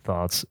many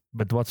thoughts,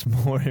 but what's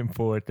more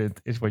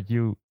important is what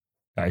you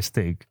guys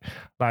think.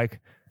 Like,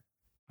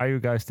 are you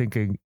guys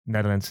thinking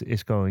Netherlands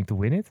is going to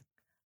win it?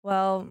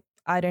 Well,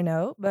 I don't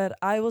know, but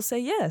I will say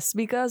yes,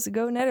 because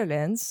go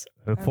Netherlands.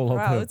 Follow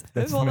proud. up.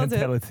 That's the Follow up.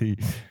 mentality.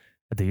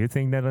 Do you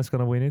think Netherlands going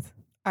to win it?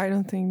 I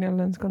don't think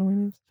Netherlands gonna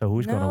win it. So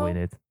who's going to No. win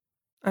it?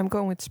 I'm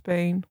going with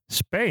Spain.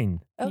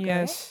 Spain. Okay.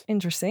 Yes.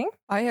 Interesting.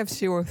 I have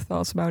zero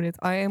thoughts about it.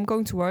 I am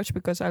going to watch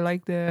because I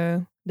like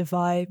the The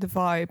vibe.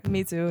 vibe.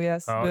 Me too,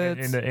 yes. Oh, But-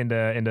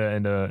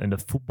 in the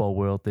football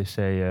world, they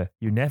say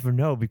you never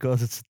know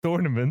because it's a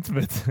tournament.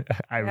 But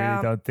I really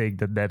Yeah. don't think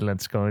that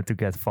Netherlands is going to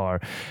get far.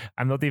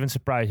 I'm not even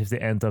surprised if they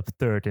end up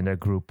third in their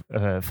group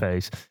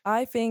phase.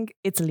 I think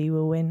Italy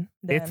will win.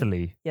 then.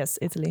 Italy. Yes,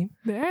 Italy.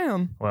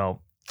 Damn.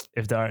 Well,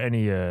 if there are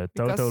any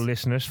Toto Because-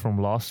 listeners from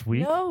last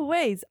week, No,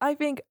 wait. I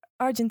think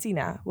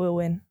Argentina will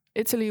win.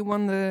 Italy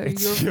won the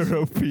it's Eurovision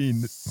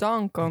European.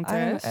 Song I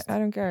Contest.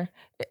 don't care.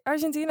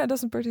 Argentina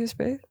doesn't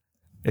participate.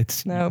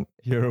 It's No,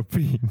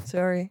 European.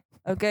 sorry.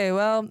 Okay,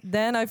 well,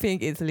 then I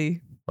think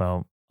Italy.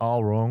 Well,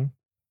 all wrong.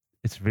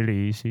 It's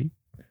really easy.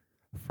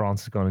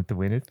 France is going to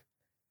win it.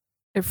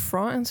 If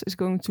France is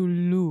going to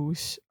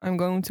lose, I'm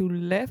going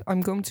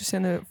to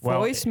send a Well,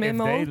 voice if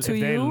memo they- to if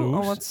they you on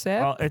lose,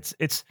 WhatsApp. Well,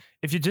 it's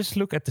if you just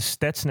look at the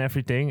stats and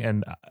everything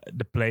and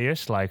the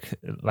players, like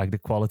the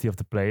quality of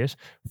the players,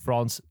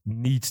 France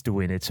needs to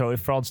win it. So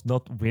if France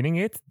not winning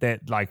it,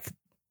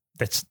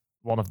 that's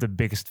one of the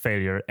biggest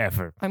failure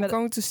ever. I'm but-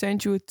 going to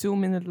send you a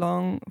 2-minute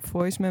long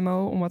voice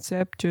memo on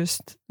WhatsApp,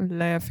 just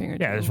laughing at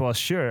Yeah, you. as well,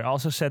 sure.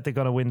 Also said they're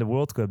gonna win the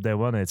World Cup. They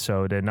won it,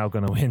 so they're now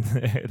gonna win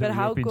the But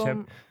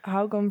European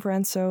how come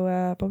France so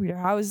popular?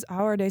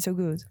 How are they so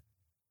good?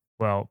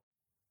 Well,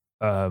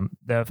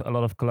 they have a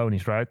lot of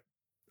colonies, right,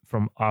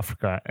 from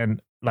Africa,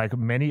 and like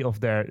many of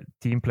their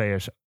team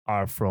players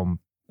are from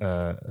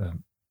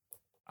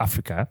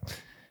Africa,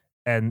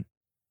 and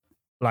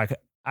like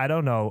I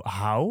don't know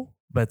how,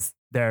 but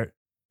they're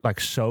like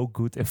so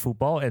good in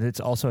football, and it's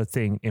also a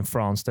thing in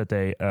France that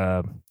they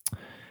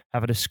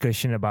have a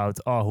discussion about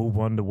who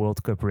won the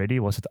World Cup already?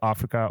 Was it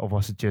Africa or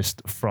was it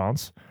just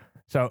France?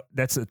 So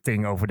that's a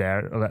thing over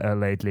there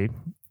lately.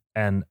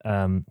 And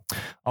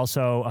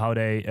also how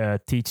they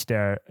teach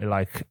their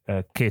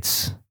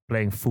kids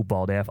playing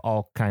football. They have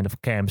all kind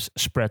of camps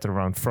spread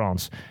around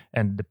France,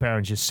 and the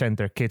parents just send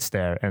their kids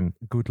there, and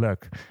good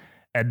luck.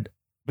 And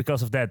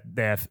because of that,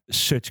 they have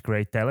such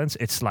great talents.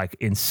 It's like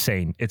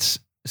insane. It's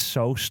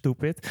so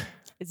stupid.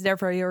 It's their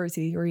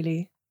priority,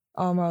 really,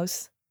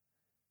 almost.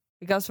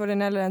 Because for the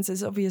Netherlands,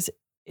 it's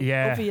it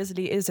Yeah.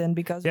 obviously isn't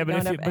because Yeah, we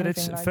don't have but it's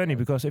anything like funny that.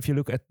 because if you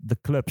look at the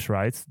clubs,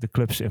 right? The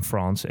clubs in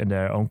France and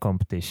their own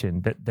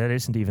competition, that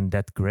isn't even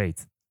that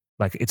great.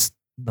 Like it's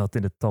not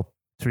in the top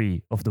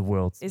 3 of the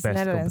world Is best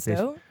Netherlands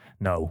competition. though?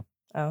 No,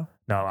 Oh,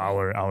 no,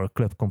 our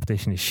club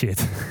competition is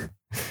shit.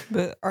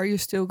 But are you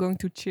still going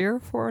to cheer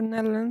for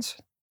Netherlands?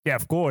 Yeah,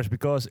 of course,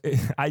 because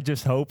I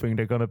just hoping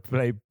they're gonna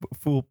play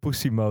full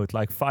pussy mode,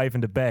 like 5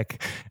 in the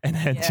back, and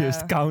then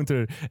just Yeah.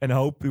 counter and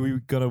hope we're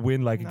gonna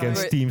win like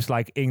against No. teams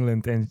like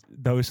England and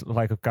those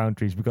like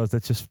countries because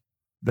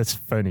that's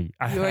funny.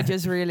 you are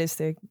just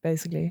realistic,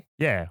 basically.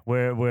 Yeah,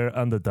 we're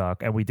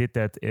underdog, and we did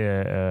that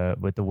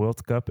with the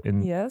World Cup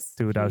in Yes.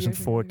 a few years ago.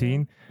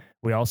 2014.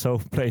 We also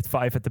played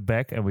 5 at the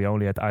back, and we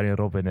only had Arjen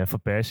Robben and Van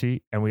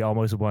Persie, and we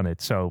almost won it.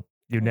 So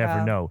you never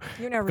Yeah. know.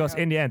 You never Because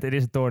know. in the end, it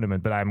is a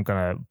tournament, but I'm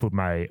gonna put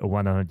my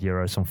 100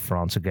 euros on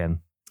France again.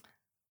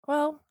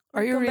 Well,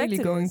 Are we'll you come back really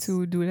to going this.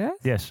 to do that?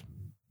 Yes,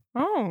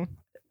 Oh,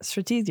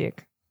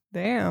 strategic?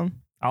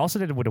 damn. I also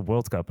did it with the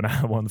World Cup, and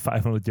I won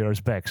 500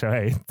 euros back. So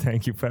hey,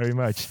 thank you very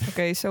much.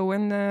 Okay, so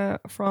when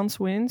France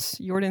wins,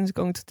 Jordan is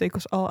going to take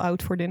us all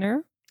out for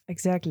dinner.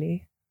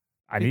 Exactly.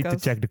 I need to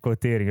Because- check the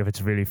quotering if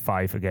it's really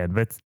 5 again,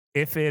 but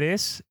if it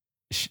is,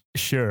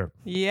 sure.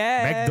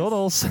 Yeah.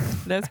 McDonald's.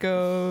 Let's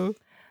go.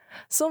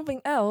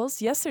 Something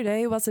else.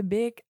 Yesterday was a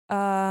big.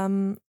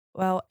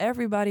 Well,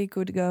 everybody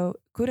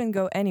couldn't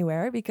go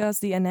anywhere because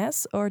the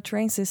NS or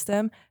train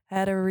system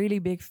had a really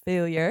big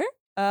failure.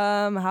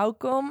 How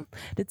come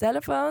the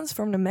telephones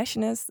from the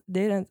machinists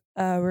didn't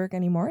work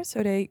anymore,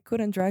 so they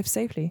couldn't drive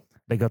safely?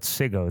 They got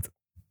sickoed.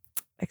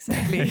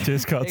 Exactly. They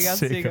just got, They got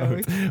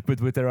sickoed,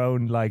 but with their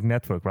own like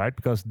network, right?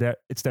 Because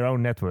it's their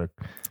own network,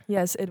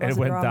 Yes, it was. and it a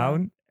went drama.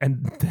 down,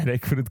 and they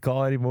couldn't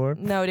call anymore.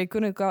 No, they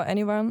couldn't call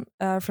anyone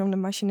from the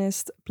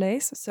machinist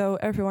place, so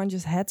everyone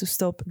just had to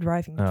stop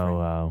driving the Oh train.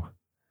 wow,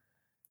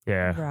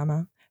 yeah.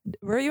 Drama.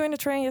 Were you in the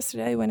train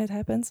yesterday when it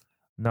happened?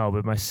 No,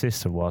 but my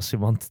sister was. She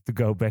wanted to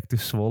go back to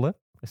Zwolle.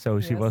 So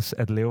she Yes. was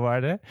at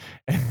Leeuwarden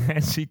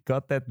and she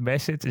got that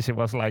message and she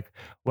was like,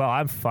 well,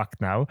 I'm fucked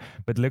now.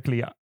 But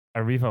luckily,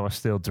 Arriva was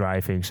still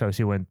driving. So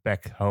she went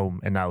back home.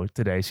 And now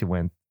today she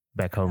went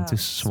back home to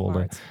Zwolle.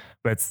 Smart.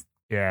 But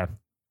yeah,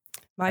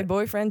 My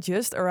boyfriend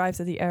just arrived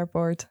at the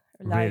airport,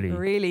 like Really?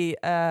 really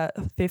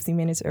 15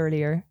 minutes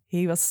earlier.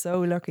 He was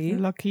so lucky.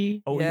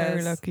 Lucky. Oh, Very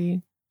yes.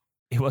 lucky.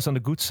 he was on the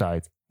good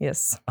side.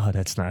 Yes. Oh,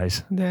 that's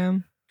nice.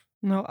 Damn.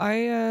 No,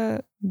 I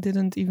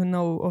didn't even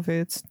know of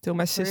it till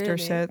my sister Really?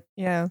 said,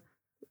 yeah.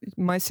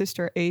 My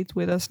sister ate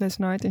with us last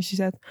night and she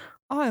said,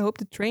 oh, I hope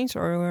the trains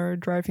are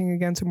driving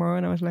again tomorrow.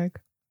 And I was like,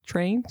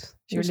 trains?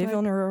 She You was live like,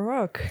 on a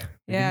rock.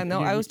 yeah, You- no,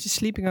 you- I was just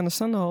sleeping on the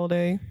sun the whole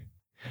day.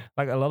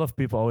 Like a lot of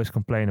people always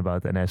complain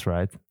about NS,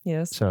 right?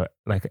 Yes. So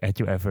like, had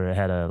you ever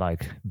had a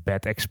like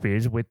bad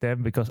experience with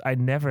them? Because I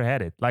never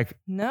had it. Like,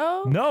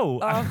 No? no.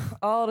 Oh,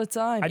 all the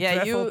time. I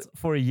yeah, traveled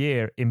for a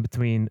year in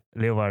between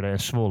Leeuwarden and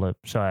Zwolle.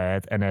 So I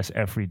had NS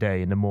every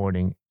day in the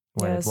morning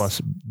when Yes. it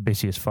was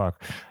busy as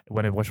fuck,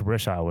 when it was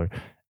rush hour.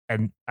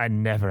 And I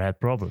never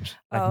had problems.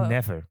 Like Oh.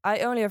 never.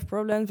 I only have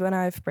problems when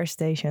I have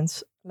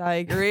presentations.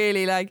 Like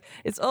really, like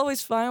it's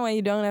always fine when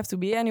you don't have to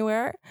be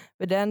anywhere.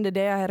 But then the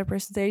day I had a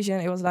presentation,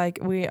 it was like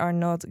we are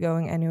not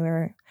going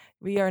anywhere.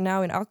 We are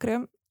now in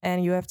Akrum,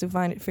 and you have to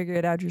figure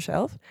it out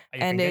yourself. You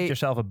And can they- get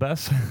yourself a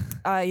bus.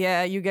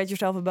 Yeah, you get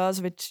yourself a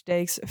bus, which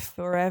takes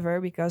forever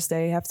because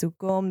they have to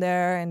come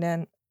there, and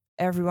then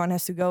everyone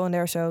has to go in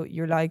there. So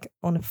you're like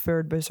on a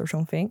third bus or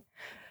something.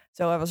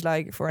 So I was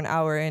like for an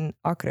hour in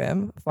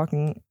Akrum,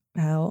 fucking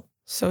hell.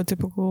 So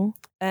typical.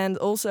 And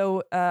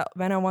also,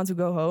 when I want to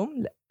go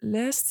home,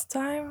 last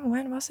time,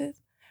 when was it?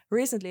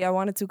 Recently, I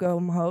wanted to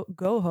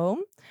go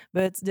home,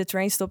 but the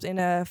train stopped in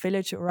a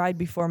village right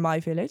before my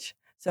village.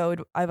 So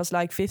I was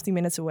like 50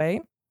 minutes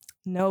away.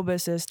 No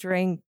buses,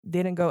 train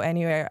didn't go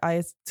anywhere. I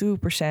had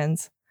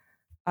 2%.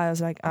 I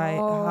was like,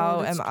 Oh,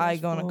 how that's am I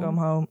gonna stressful. come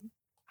home?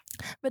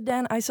 But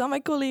then I saw my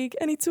colleague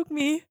and he took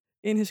me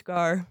in his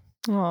car.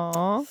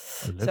 Aww.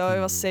 So I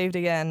was saved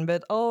again,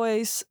 but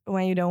always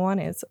when you don't want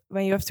it,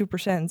 when you have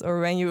 2%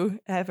 or when you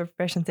have a I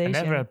presentation,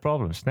 never had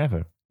problems.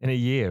 Never. In a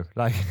year.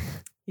 Like,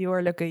 you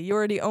are lucky.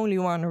 You're the only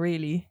one,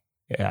 really.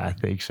 yeah, I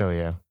think so,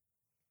 yeah.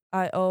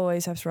 I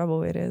always have trouble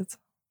with it.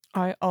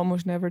 I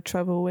almost never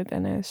travel with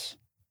NS.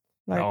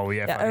 Like, oh,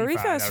 yeah. Yeah,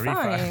 Arriva is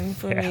fine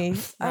for Yeah. me.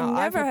 I no,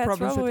 never I've had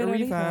problems trouble with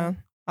Arriva. Arriva.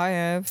 I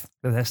have.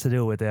 That has to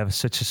do with they have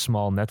such a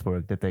small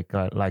network that they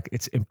got, like,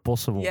 it's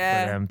impossible for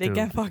Yeah, them they to...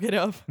 can fuck it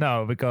up.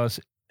 No, because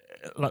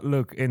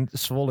look, in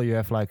Zwolle you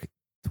have like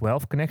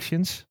 12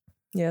 connections,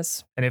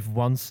 Yes. and if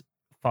one's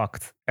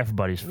fucked,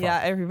 everybody's fucked. Yeah,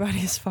 everybody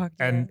is fucked.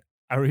 And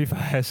Arriva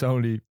has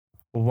only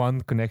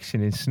one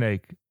connection in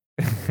Snake,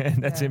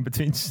 and that's Yeah. in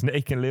between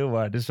Snake and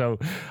Leeuwarden. So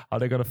how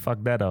they gonna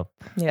fuck that up?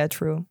 yeah,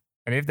 true.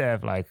 And if they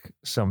have like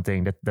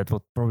something that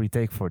will probably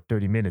take for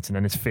 30 minutes, and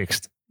then it's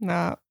fixed.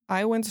 Now,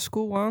 I went to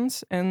school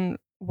once and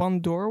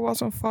one door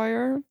was on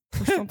fire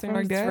or something From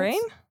like the that.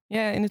 train?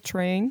 Yeah, in the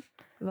train.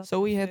 What So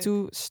the we had fuck?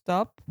 to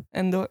stop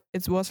and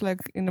it was like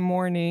in the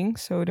morning.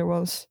 So there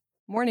was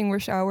morning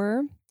rush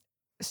hour.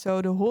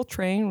 So the whole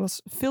train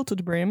was filled to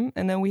the brim,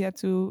 and then we had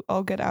to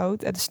all get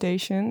out at the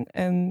station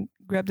and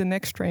grab the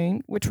next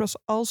train, which was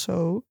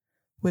also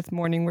with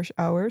morning rush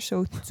hours.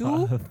 So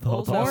two Thought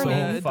Also, was on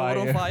door fire.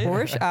 on fire.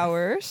 rush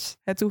hours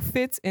had to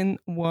fit in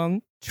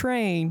one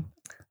train.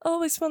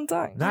 Always fun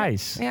time.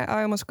 Nice. Yeah,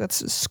 I almost got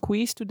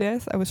squeezed to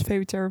death. I was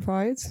very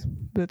terrified,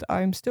 but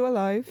I'm still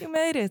alive. You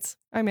made it.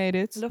 I made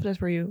it, Love that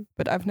for you.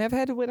 but I've never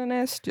had it with an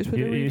S, just with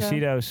a You Rika. see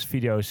those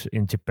videos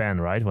in Japan,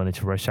 right? When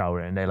it's rush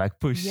hour and they like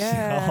push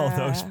all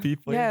those Yeah.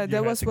 people. Yeah, You that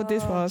had was a what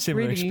this Oh. was.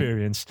 similar Really,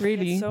 experience.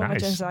 really. So much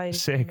Nice. anxiety.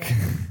 Sick.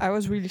 I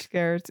was really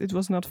scared. It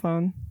was not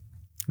fun.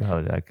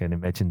 No, I can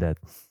imagine that.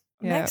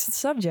 Yeah. Next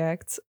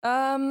subject.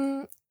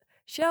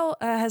 Shell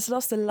has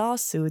lost a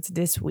lawsuit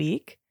this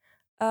week.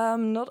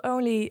 Not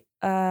only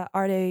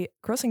are they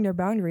crossing their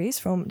boundaries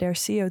from their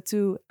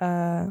CO2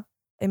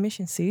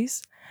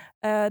 emissions,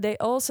 they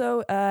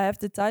also have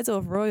the title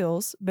of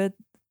royals, but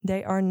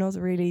they are not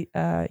really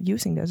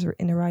using this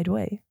in the right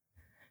way.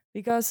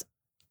 Because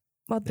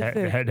what the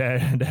They're, fuck?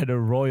 they're the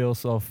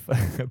royals of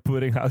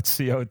putting out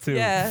CO2.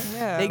 Yeah,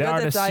 Yeah. They They got are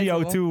the the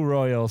title. CO2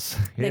 royals.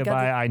 They got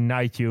Hereby I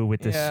knight you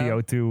with the Yeah.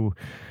 CO2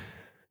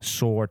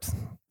 sword.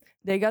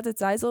 they got the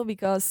title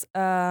because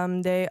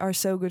they are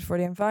so good for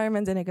the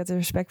environment and they got the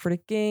respect for the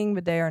king,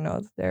 but they are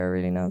not. They're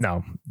really not.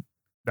 No.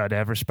 No, they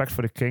have respect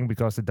for the king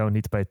because they don't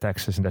need to pay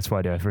taxes, and that's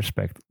why they have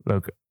respect.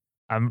 Look,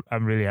 I'm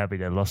really happy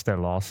they lost their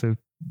lawsuit,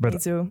 Me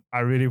but too. I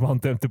really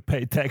want them to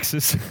pay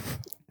taxes.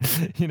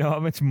 You know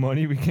how much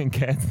money we can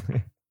get?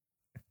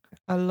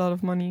 A lot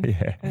of money.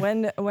 Yeah.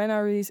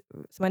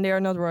 When they are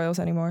not royals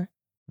anymore?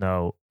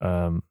 No,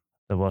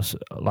 there was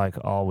like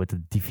all with the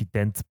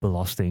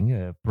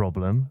dividendbelasting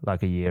problem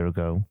like a year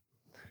ago.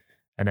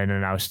 And then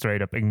they're now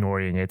straight up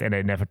ignoring it and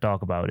they never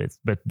talk about it.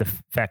 But the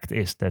fact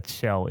is that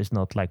Shell is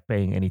not like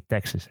paying any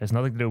taxes. It has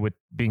nothing to do with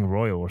being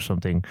royal or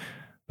something.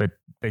 But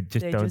they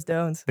just They don't just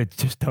don't. they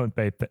just don't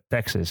pay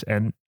taxes.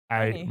 And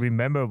I Funny.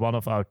 remember one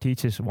of our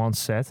teachers once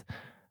said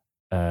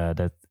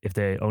that if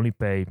they only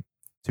pay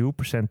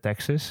 2%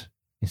 taxes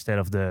instead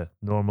of the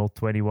normal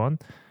 21,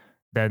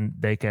 then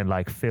they can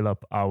like fill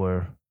up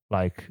our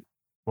like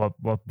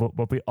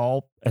what we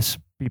all as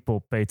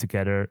people pay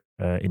together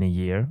in a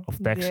year of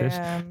taxes.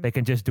 Damn. They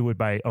can just do it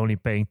by only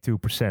paying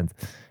 2%,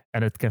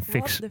 and it can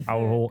fix the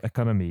our fuck? whole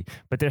economy.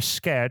 But they're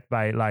scared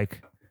by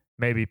like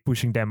maybe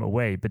pushing them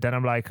away. But then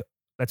I'm like,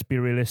 let's be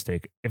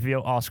realistic. If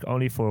you ask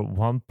only for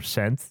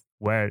 1%,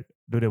 where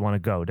do they want to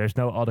go? There's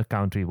no other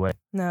country where.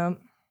 No.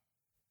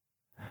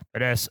 But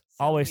there's So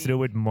always to do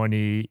weak. with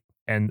money,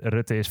 and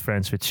Rutte is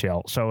friends with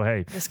Shell. So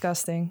hey,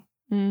 Disgusting.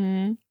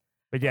 Hmm.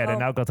 but yeah, they Well-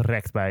 now got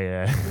wrecked by.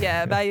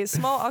 Yeah, by a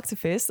small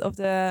activist of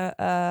the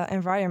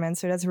environment.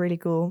 So that's really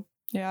cool.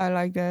 Yeah, I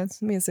like that.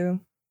 Me too.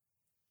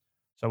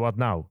 So what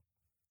now?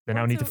 They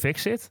now Want need to to-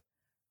 fix it.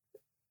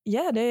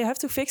 Yeah, they have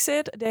to fix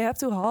it. They have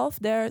to halve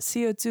their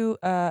CO2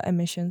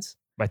 emissions.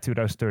 By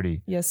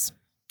 2030. Yes.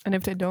 And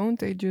if they don't,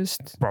 they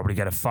just Probably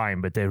get a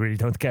fine, but they really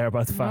don't care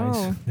about the fines.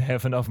 No. They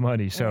have enough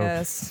money. So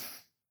Yes.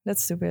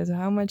 That's stupid.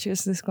 How much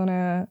is this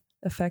gonna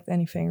affect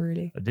anything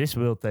really? this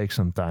will take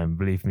some time,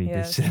 believe me.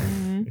 Yes. This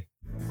Mhm.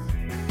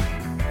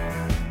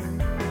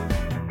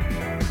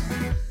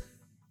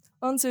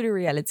 On to the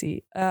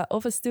reality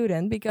of a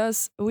student,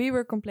 because we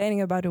were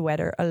complaining about the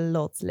weather a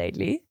lot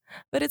lately,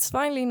 but it's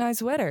finally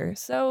nice weather.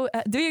 So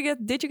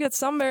did you get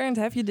sunburned?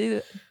 Have you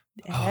did?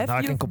 Have now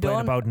I you can complain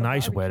done about a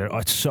nice weather. barbecue?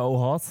 Oh, it's so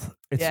hot.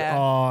 It's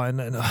Yeah. and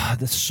then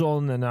the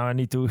sun, and now I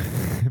need to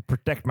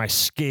protect my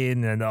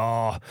skin, and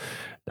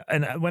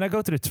when I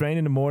go to the train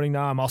in the morning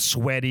now, I'm all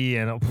sweaty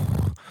and.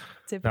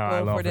 Typical No, I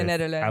love for the it.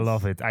 Netherlands. I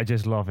love it. I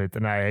just love it,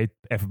 and I hate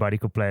everybody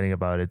complaining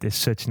about it. It's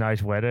such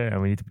nice weather,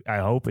 and I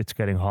hope it's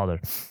getting hotter,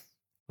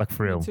 like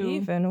for Me real. too.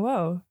 Even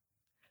whoa.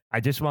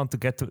 I just want to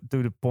get to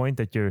the point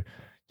that you're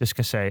just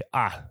can say,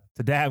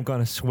 today I'm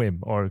gonna swim,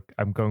 or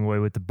I'm going away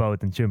with the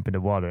boat and jump in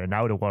the water. And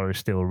now the water is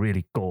still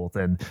really cold,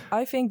 and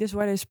I think this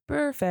weather is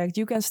perfect.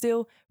 You can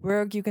still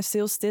work. You can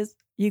still sit.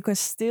 You can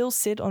still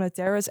sit on a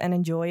terrace and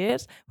enjoy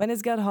it. When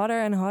it's got hotter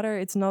and hotter,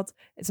 it's not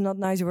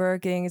nice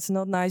working. It's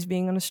not nice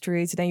being on the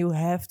streets. Then you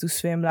have to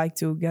swim like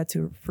to get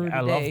through the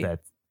I day. love that.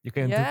 You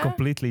can do Yeah?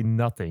 completely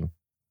nothing.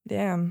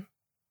 Damn.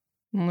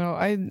 No,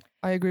 I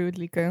agree with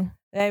Lieke.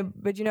 Hey,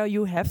 but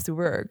you have to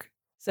work.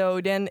 So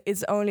then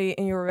it's only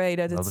in your way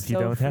that Not it's if you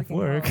so don't have freaking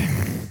work.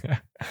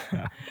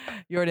 hot.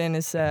 Jordan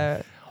is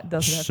doesn't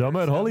have Summer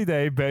work, so-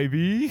 holiday,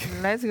 baby.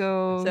 Let's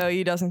go. So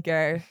he doesn't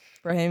care.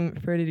 For him,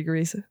 30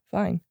 degrees,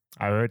 fine.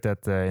 I heard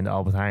that in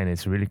Albert Heijn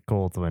it's really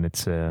cold when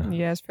it's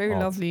Yes, very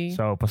hot. lovely.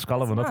 So Pascal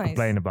That's will not nice.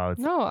 complain about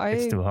No,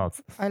 it's too hot.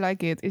 I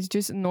like it. It's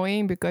just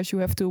annoying because you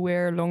have to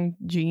wear long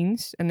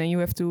jeans and then you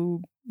have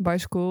to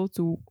bicycle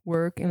to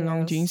work in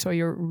long Yes. jeans. So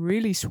you're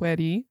really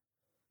sweaty.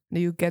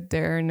 Then you get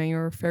there and then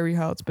you're very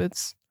hot. But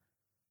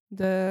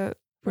the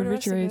For the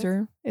rest of it,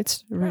 refrigerator,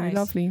 it's really nice.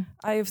 lovely.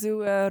 I have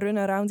to run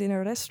around in a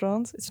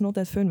restaurant. It's not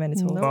that fun when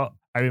it's hot. No. Well,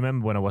 I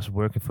remember when I was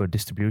working for a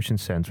distribution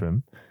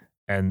centrum,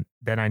 and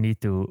then I need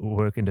to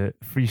work in the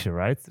freezer,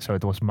 right? So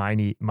it was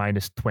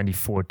minus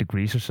 24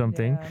 degrees or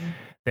something. Yeah.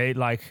 they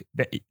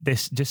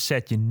just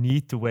said you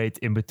need to wait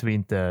in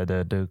between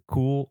the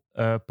cool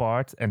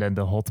part and then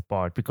the hot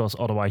part because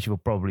otherwise you will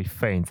probably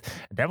faint.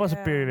 And that was a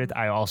period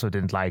I also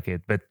didn't like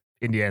it, but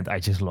in the end I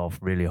just love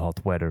really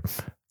hot weather.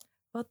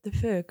 What the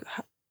fuck?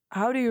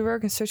 How do you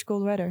work in such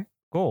cold weather?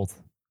 Cold.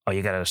 Oh,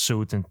 you got a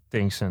suit and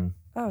things, and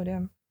Oh,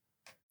 damn.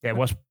 yeah, it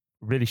was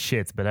really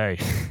shit, but hey,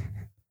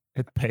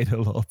 it paid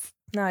a lot.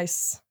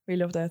 Nice. We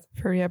love that.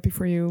 Very happy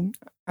for you.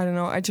 I don't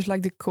know. I just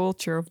like the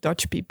culture of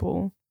Dutch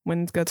people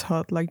when it gets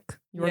hot. Like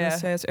Jordan Yeah.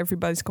 says,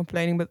 everybody's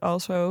complaining, but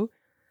also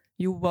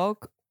you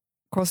walk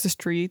across the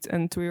street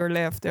and to your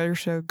left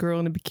there's a girl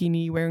in a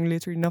bikini wearing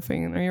literally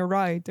nothing, and on your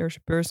right there's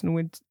a person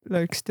with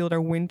like still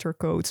their winter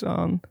coats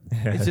on.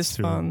 Yeah, It's just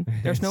true. fun.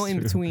 There's no It's in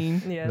true.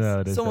 between. Yes.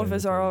 No, there's Some no of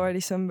us are in-between. already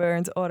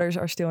sunburned, others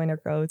are still in their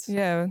coats.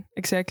 Yeah,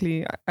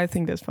 exactly. I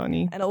think that's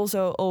funny. And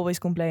also always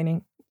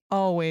complaining.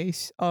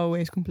 Always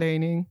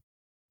complaining.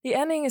 The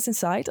ending is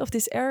inside of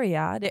this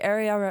area, the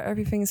area where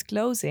everything is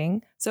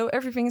closing. So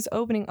everything is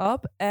opening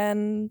up,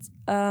 and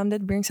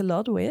that brings a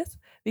lot with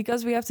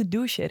because we have to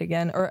do shit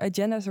again. Our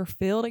agendas are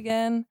filled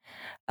again.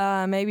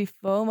 Maybe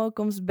FOMO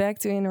comes back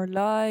to in our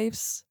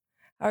lives.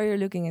 How are you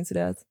looking into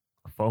that?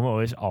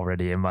 FOMO is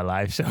already in my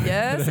life, so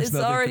Yes, there's it's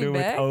nothing to already do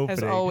with back. opening.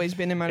 Has always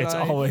been in my It's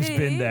life. always been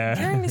Really? there.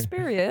 During this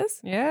period?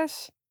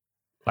 Yes.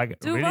 Like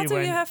Dude, really what do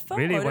when, you have FOMO?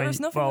 really There when, was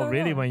nothing well, going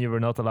really on. when you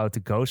were not allowed to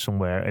go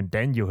somewhere, and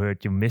then you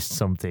heard you missed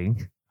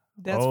something.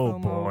 That's oh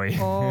FOMO. boy!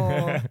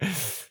 Oh,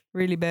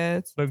 really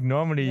bad. Look,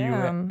 normally you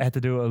Damn. had to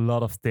do a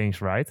lot of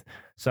things, right?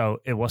 So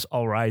it was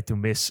all right to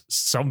miss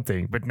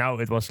something, but now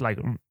it was like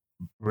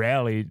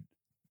rarely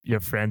your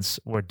friends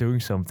were doing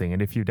something,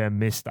 and if you then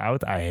missed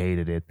out, I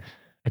hated it.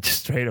 I just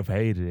straight up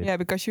hated it. Yeah,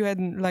 because you had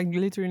like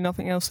literally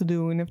nothing else to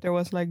do, and if there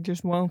was like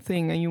just one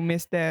thing and you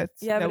missed that,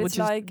 Yeah, that but would it's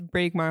just like,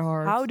 break my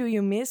heart. How do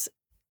you miss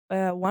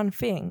one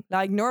thing?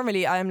 Like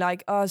normally I'm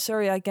like, oh,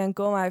 sorry, I can't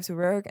come, I have to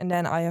work, and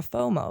then I have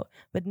FOMO.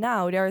 But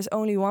now there is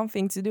only one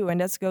thing to do, and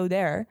that's go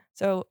there.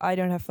 So I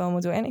don't have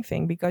FOMO to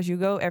anything because you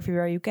go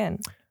everywhere you can.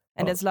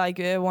 And Oh. that's like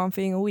one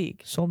thing a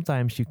week.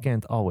 Sometimes you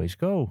can't always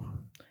go.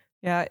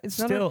 Yeah, it's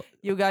not. Still,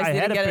 You guys I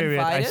didn't had a get period.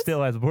 invited. I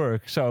still had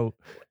work, so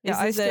Yeah, Is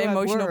I this still an had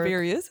emotional work.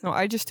 period? No,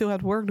 I just still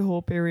had work the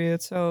whole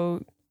period,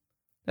 so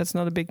that's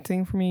not a big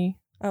thing for me.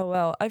 Oh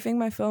well, I think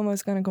my FOMO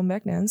is gonna come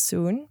back then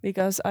soon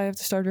because I have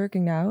to start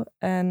working now,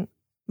 and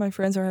my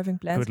friends are having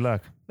plans. good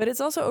luck. But it's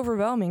also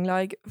overwhelming.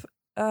 Like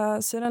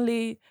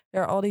suddenly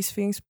there are all these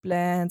things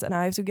planned, and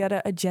I have to get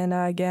an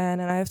agenda again,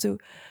 and I have to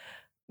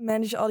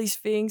manage all these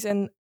things.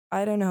 And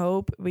I don't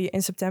hope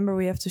in September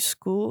we have to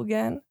school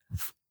again.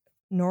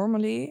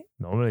 Normally,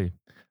 Normally,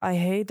 I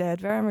hate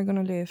that. Where am I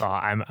gonna live?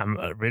 I'm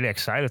really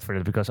excited for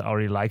it because I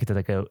already like it that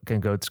I can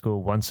go to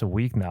school once a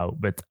week now.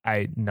 But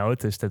I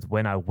noticed that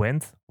when I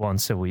went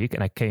once a week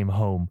and I came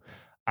home,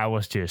 I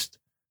was just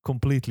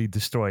completely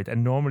destroyed.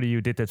 And normally you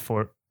did that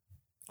for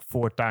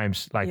 4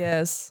 times, like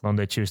Yes,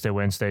 Monday, Tuesday,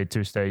 Wednesday,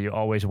 Tuesday. You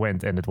always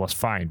went and it was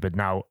fine. But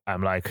now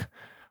I'm like,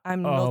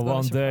 I'm not oh, gonna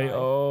one day,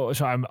 survive.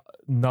 so I'm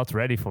not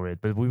ready for it.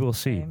 But we will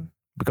see Same.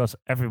 because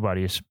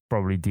everybody is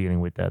probably dealing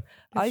with that.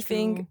 I That's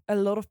think true. a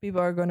lot of people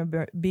are going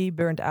to be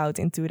burnt out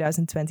in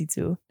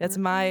 2022. That's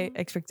my Mhm.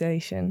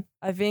 expectation.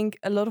 I think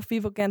a lot of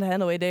people can't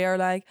handle it. They are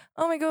like,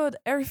 oh my God,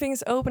 everything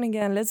is open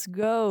again. Let's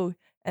go.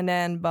 And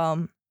then,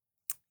 bam,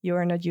 you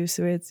are not used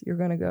to it. You're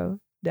going to go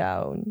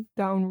down.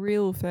 down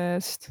real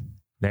fast.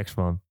 Next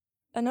one.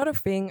 Another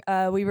thing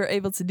we were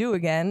able to do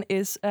again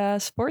is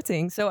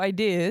sporting. So I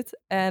did,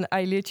 and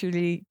I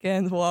literally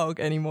can't walk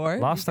anymore.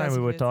 Last time because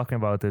we of were it. talking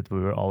about it, we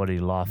were already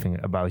laughing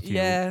about you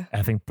Yeah.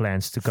 having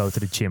plans to go to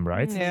the gym,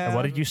 right? Yeah. And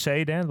what did you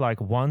say then? Like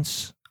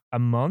once a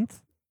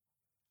month?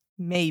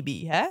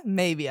 Maybe, huh?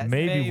 Maybe. I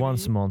Maybe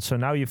once a Maybe. month. So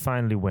now you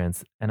finally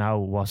went. And how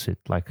was it?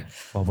 Like,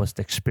 what was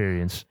the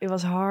experience? It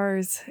was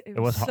hard. It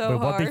was But so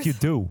what did you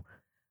hard. do?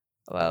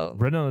 Well,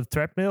 Run on a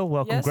treadmill?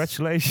 Well, Yes.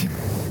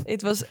 congratulations.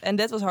 it was, and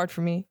that was hard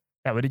for me.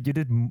 Yeah, but you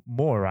did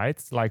more, right?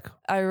 Like,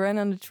 I ran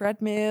on the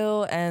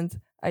treadmill and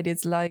I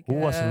did like who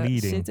was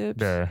leading sit-ups.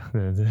 the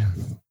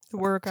The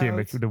workout.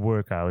 gym, the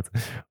workout?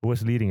 Who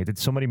was leading it? Did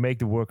somebody make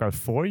the workout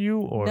for you?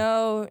 Or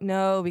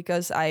No,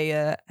 because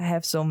I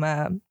have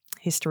some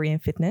history in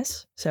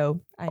fitness, so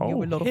I knew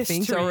Oh. a lot of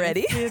things History and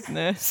already.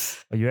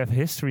 Fitness. you have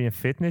history in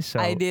fitness? So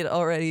I did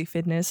already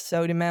fitness,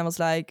 so the man was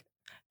like,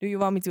 "Do you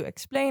want me to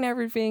explain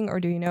everything, or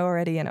do you know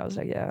already?" And I was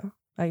like, "Yeah,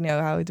 I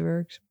know how it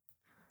works."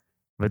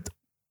 But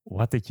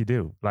what did you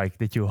do? Like,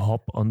 did you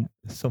hop on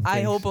something?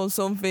 I hop on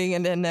something,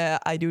 and then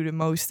I do the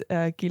most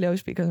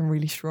kilos because I'm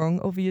really strong,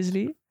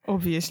 obviously.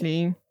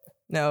 Obviously.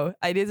 No,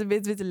 I did a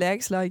bit with the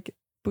legs, like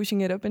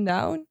pushing it up and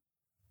down.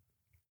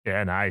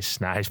 Yeah, nice.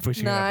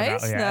 Pushing it up and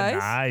Nice, down.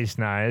 Yeah,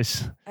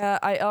 nice.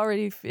 I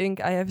already think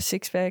I have a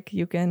six pack.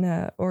 You can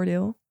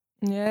ordeal.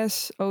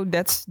 Yes. Oh,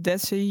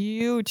 that's a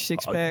huge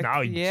six Oh, pack.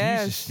 now,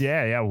 yes. Jesus.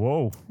 Yeah,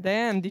 whoa.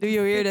 Damn. Did Do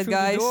you hear fit that, through the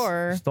guys?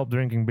 door? Stop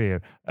drinking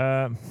beer.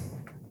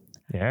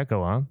 Yeah,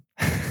 go on.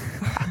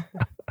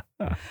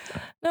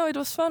 No, it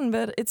was fun,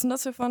 but it's not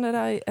so fun that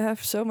I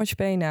have so much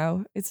pain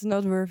now. It's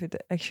not worth it,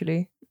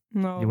 actually.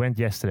 No. You went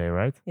yesterday,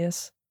 right?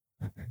 Yes.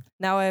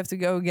 Now I have to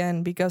go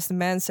again because the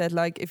man said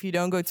like if you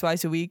don't go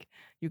twice a week,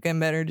 you can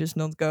better just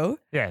not go.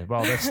 Yeah,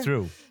 well, that's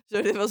true.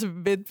 So that was a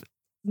bit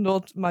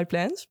not my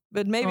plans,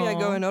 but maybe I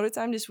go Aw. another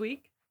time this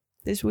week.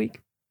 This week,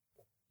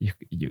 You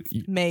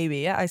maybe.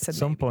 Yeah, I at said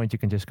some maybe. point you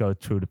can just go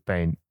through the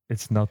pain.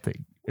 It's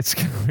nothing. It's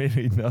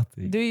really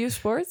nothing. Do you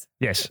sport?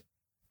 Yes.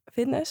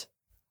 Fitness?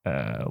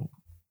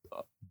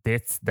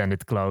 Then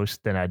it closed.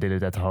 Then I did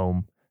it at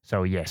home.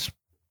 So yes.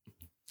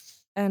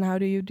 And how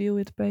do you deal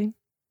with the pain?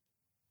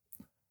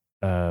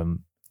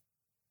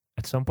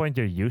 At some point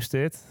you're used to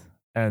it,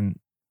 and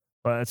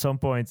at some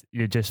point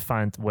you just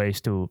find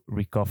ways to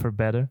recover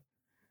better.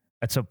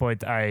 At some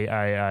point,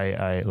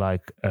 I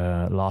like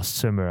last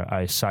summer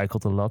I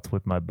cycled a lot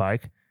with my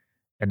bike,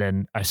 and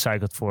then I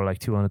cycled for like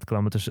 200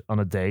 kilometers on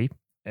a day,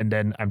 and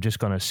then I'm just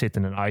gonna sit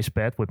in an ice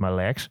bed with my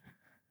legs.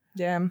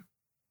 Damn.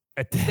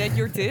 Is that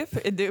your tip?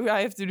 Do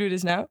I have to do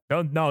this now?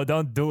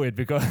 Don't do it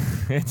because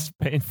it's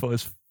painful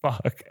as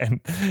fuck, and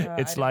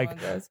it's I don't like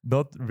want that.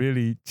 not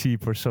really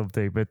cheap or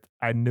something. But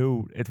I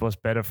knew it was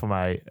better for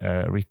my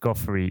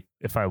recovery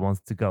if I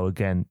wanted to go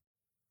again.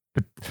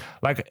 But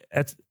like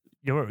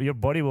your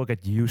body will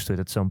get used to it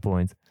at some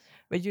point.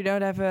 But you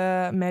don't have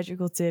a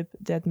magical tip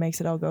that makes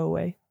it all go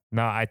away.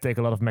 Now I take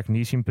a lot of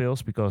magnesium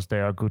pills because they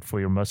are good for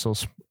your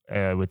muscles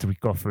with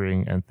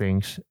recovering and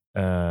things.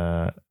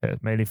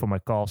 Mainly for my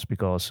calves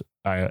because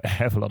I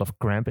have a lot of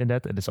cramp in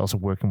that, and it's also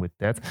working with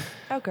that.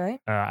 Okay.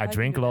 I can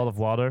drink do a lot that.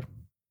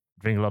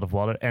 of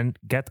water, and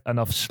get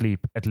enough sleep,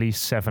 at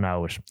least 7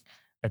 hours,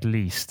 at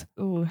least.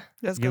 Ooh.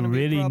 That's You gonna be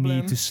a really problem.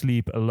 need to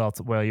sleep a lot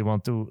while you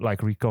want to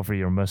like recover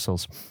your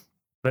muscles.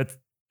 But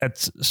at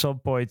some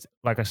point,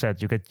 like I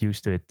said, you get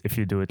used to it if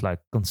you do it like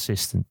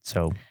consistent.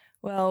 So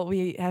Well,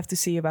 we have to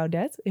see about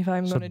that. If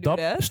I'm So gonna do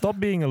that. stop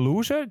being a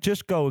loser.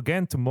 Just go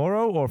again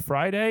tomorrow or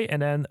Friday,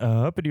 and then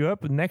uppity you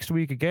up next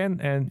week again,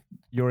 and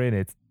you're in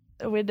it.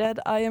 With that,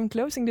 I am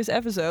closing this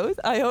episode.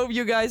 I hope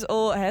you guys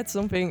all had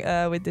something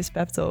with this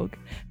pep talk,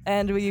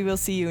 and we will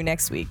see you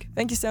next week.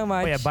 Thank you so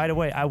much. Oh yeah, by the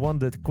way, I won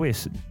the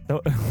quiz.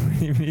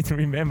 You need to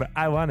remember,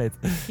 I won it.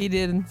 He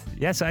didn't.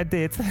 Yes, I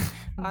did. I'm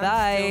still fans of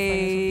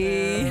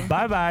Bye. them.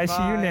 Bye bye.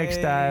 See you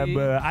next time.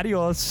 Bye.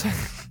 Adios.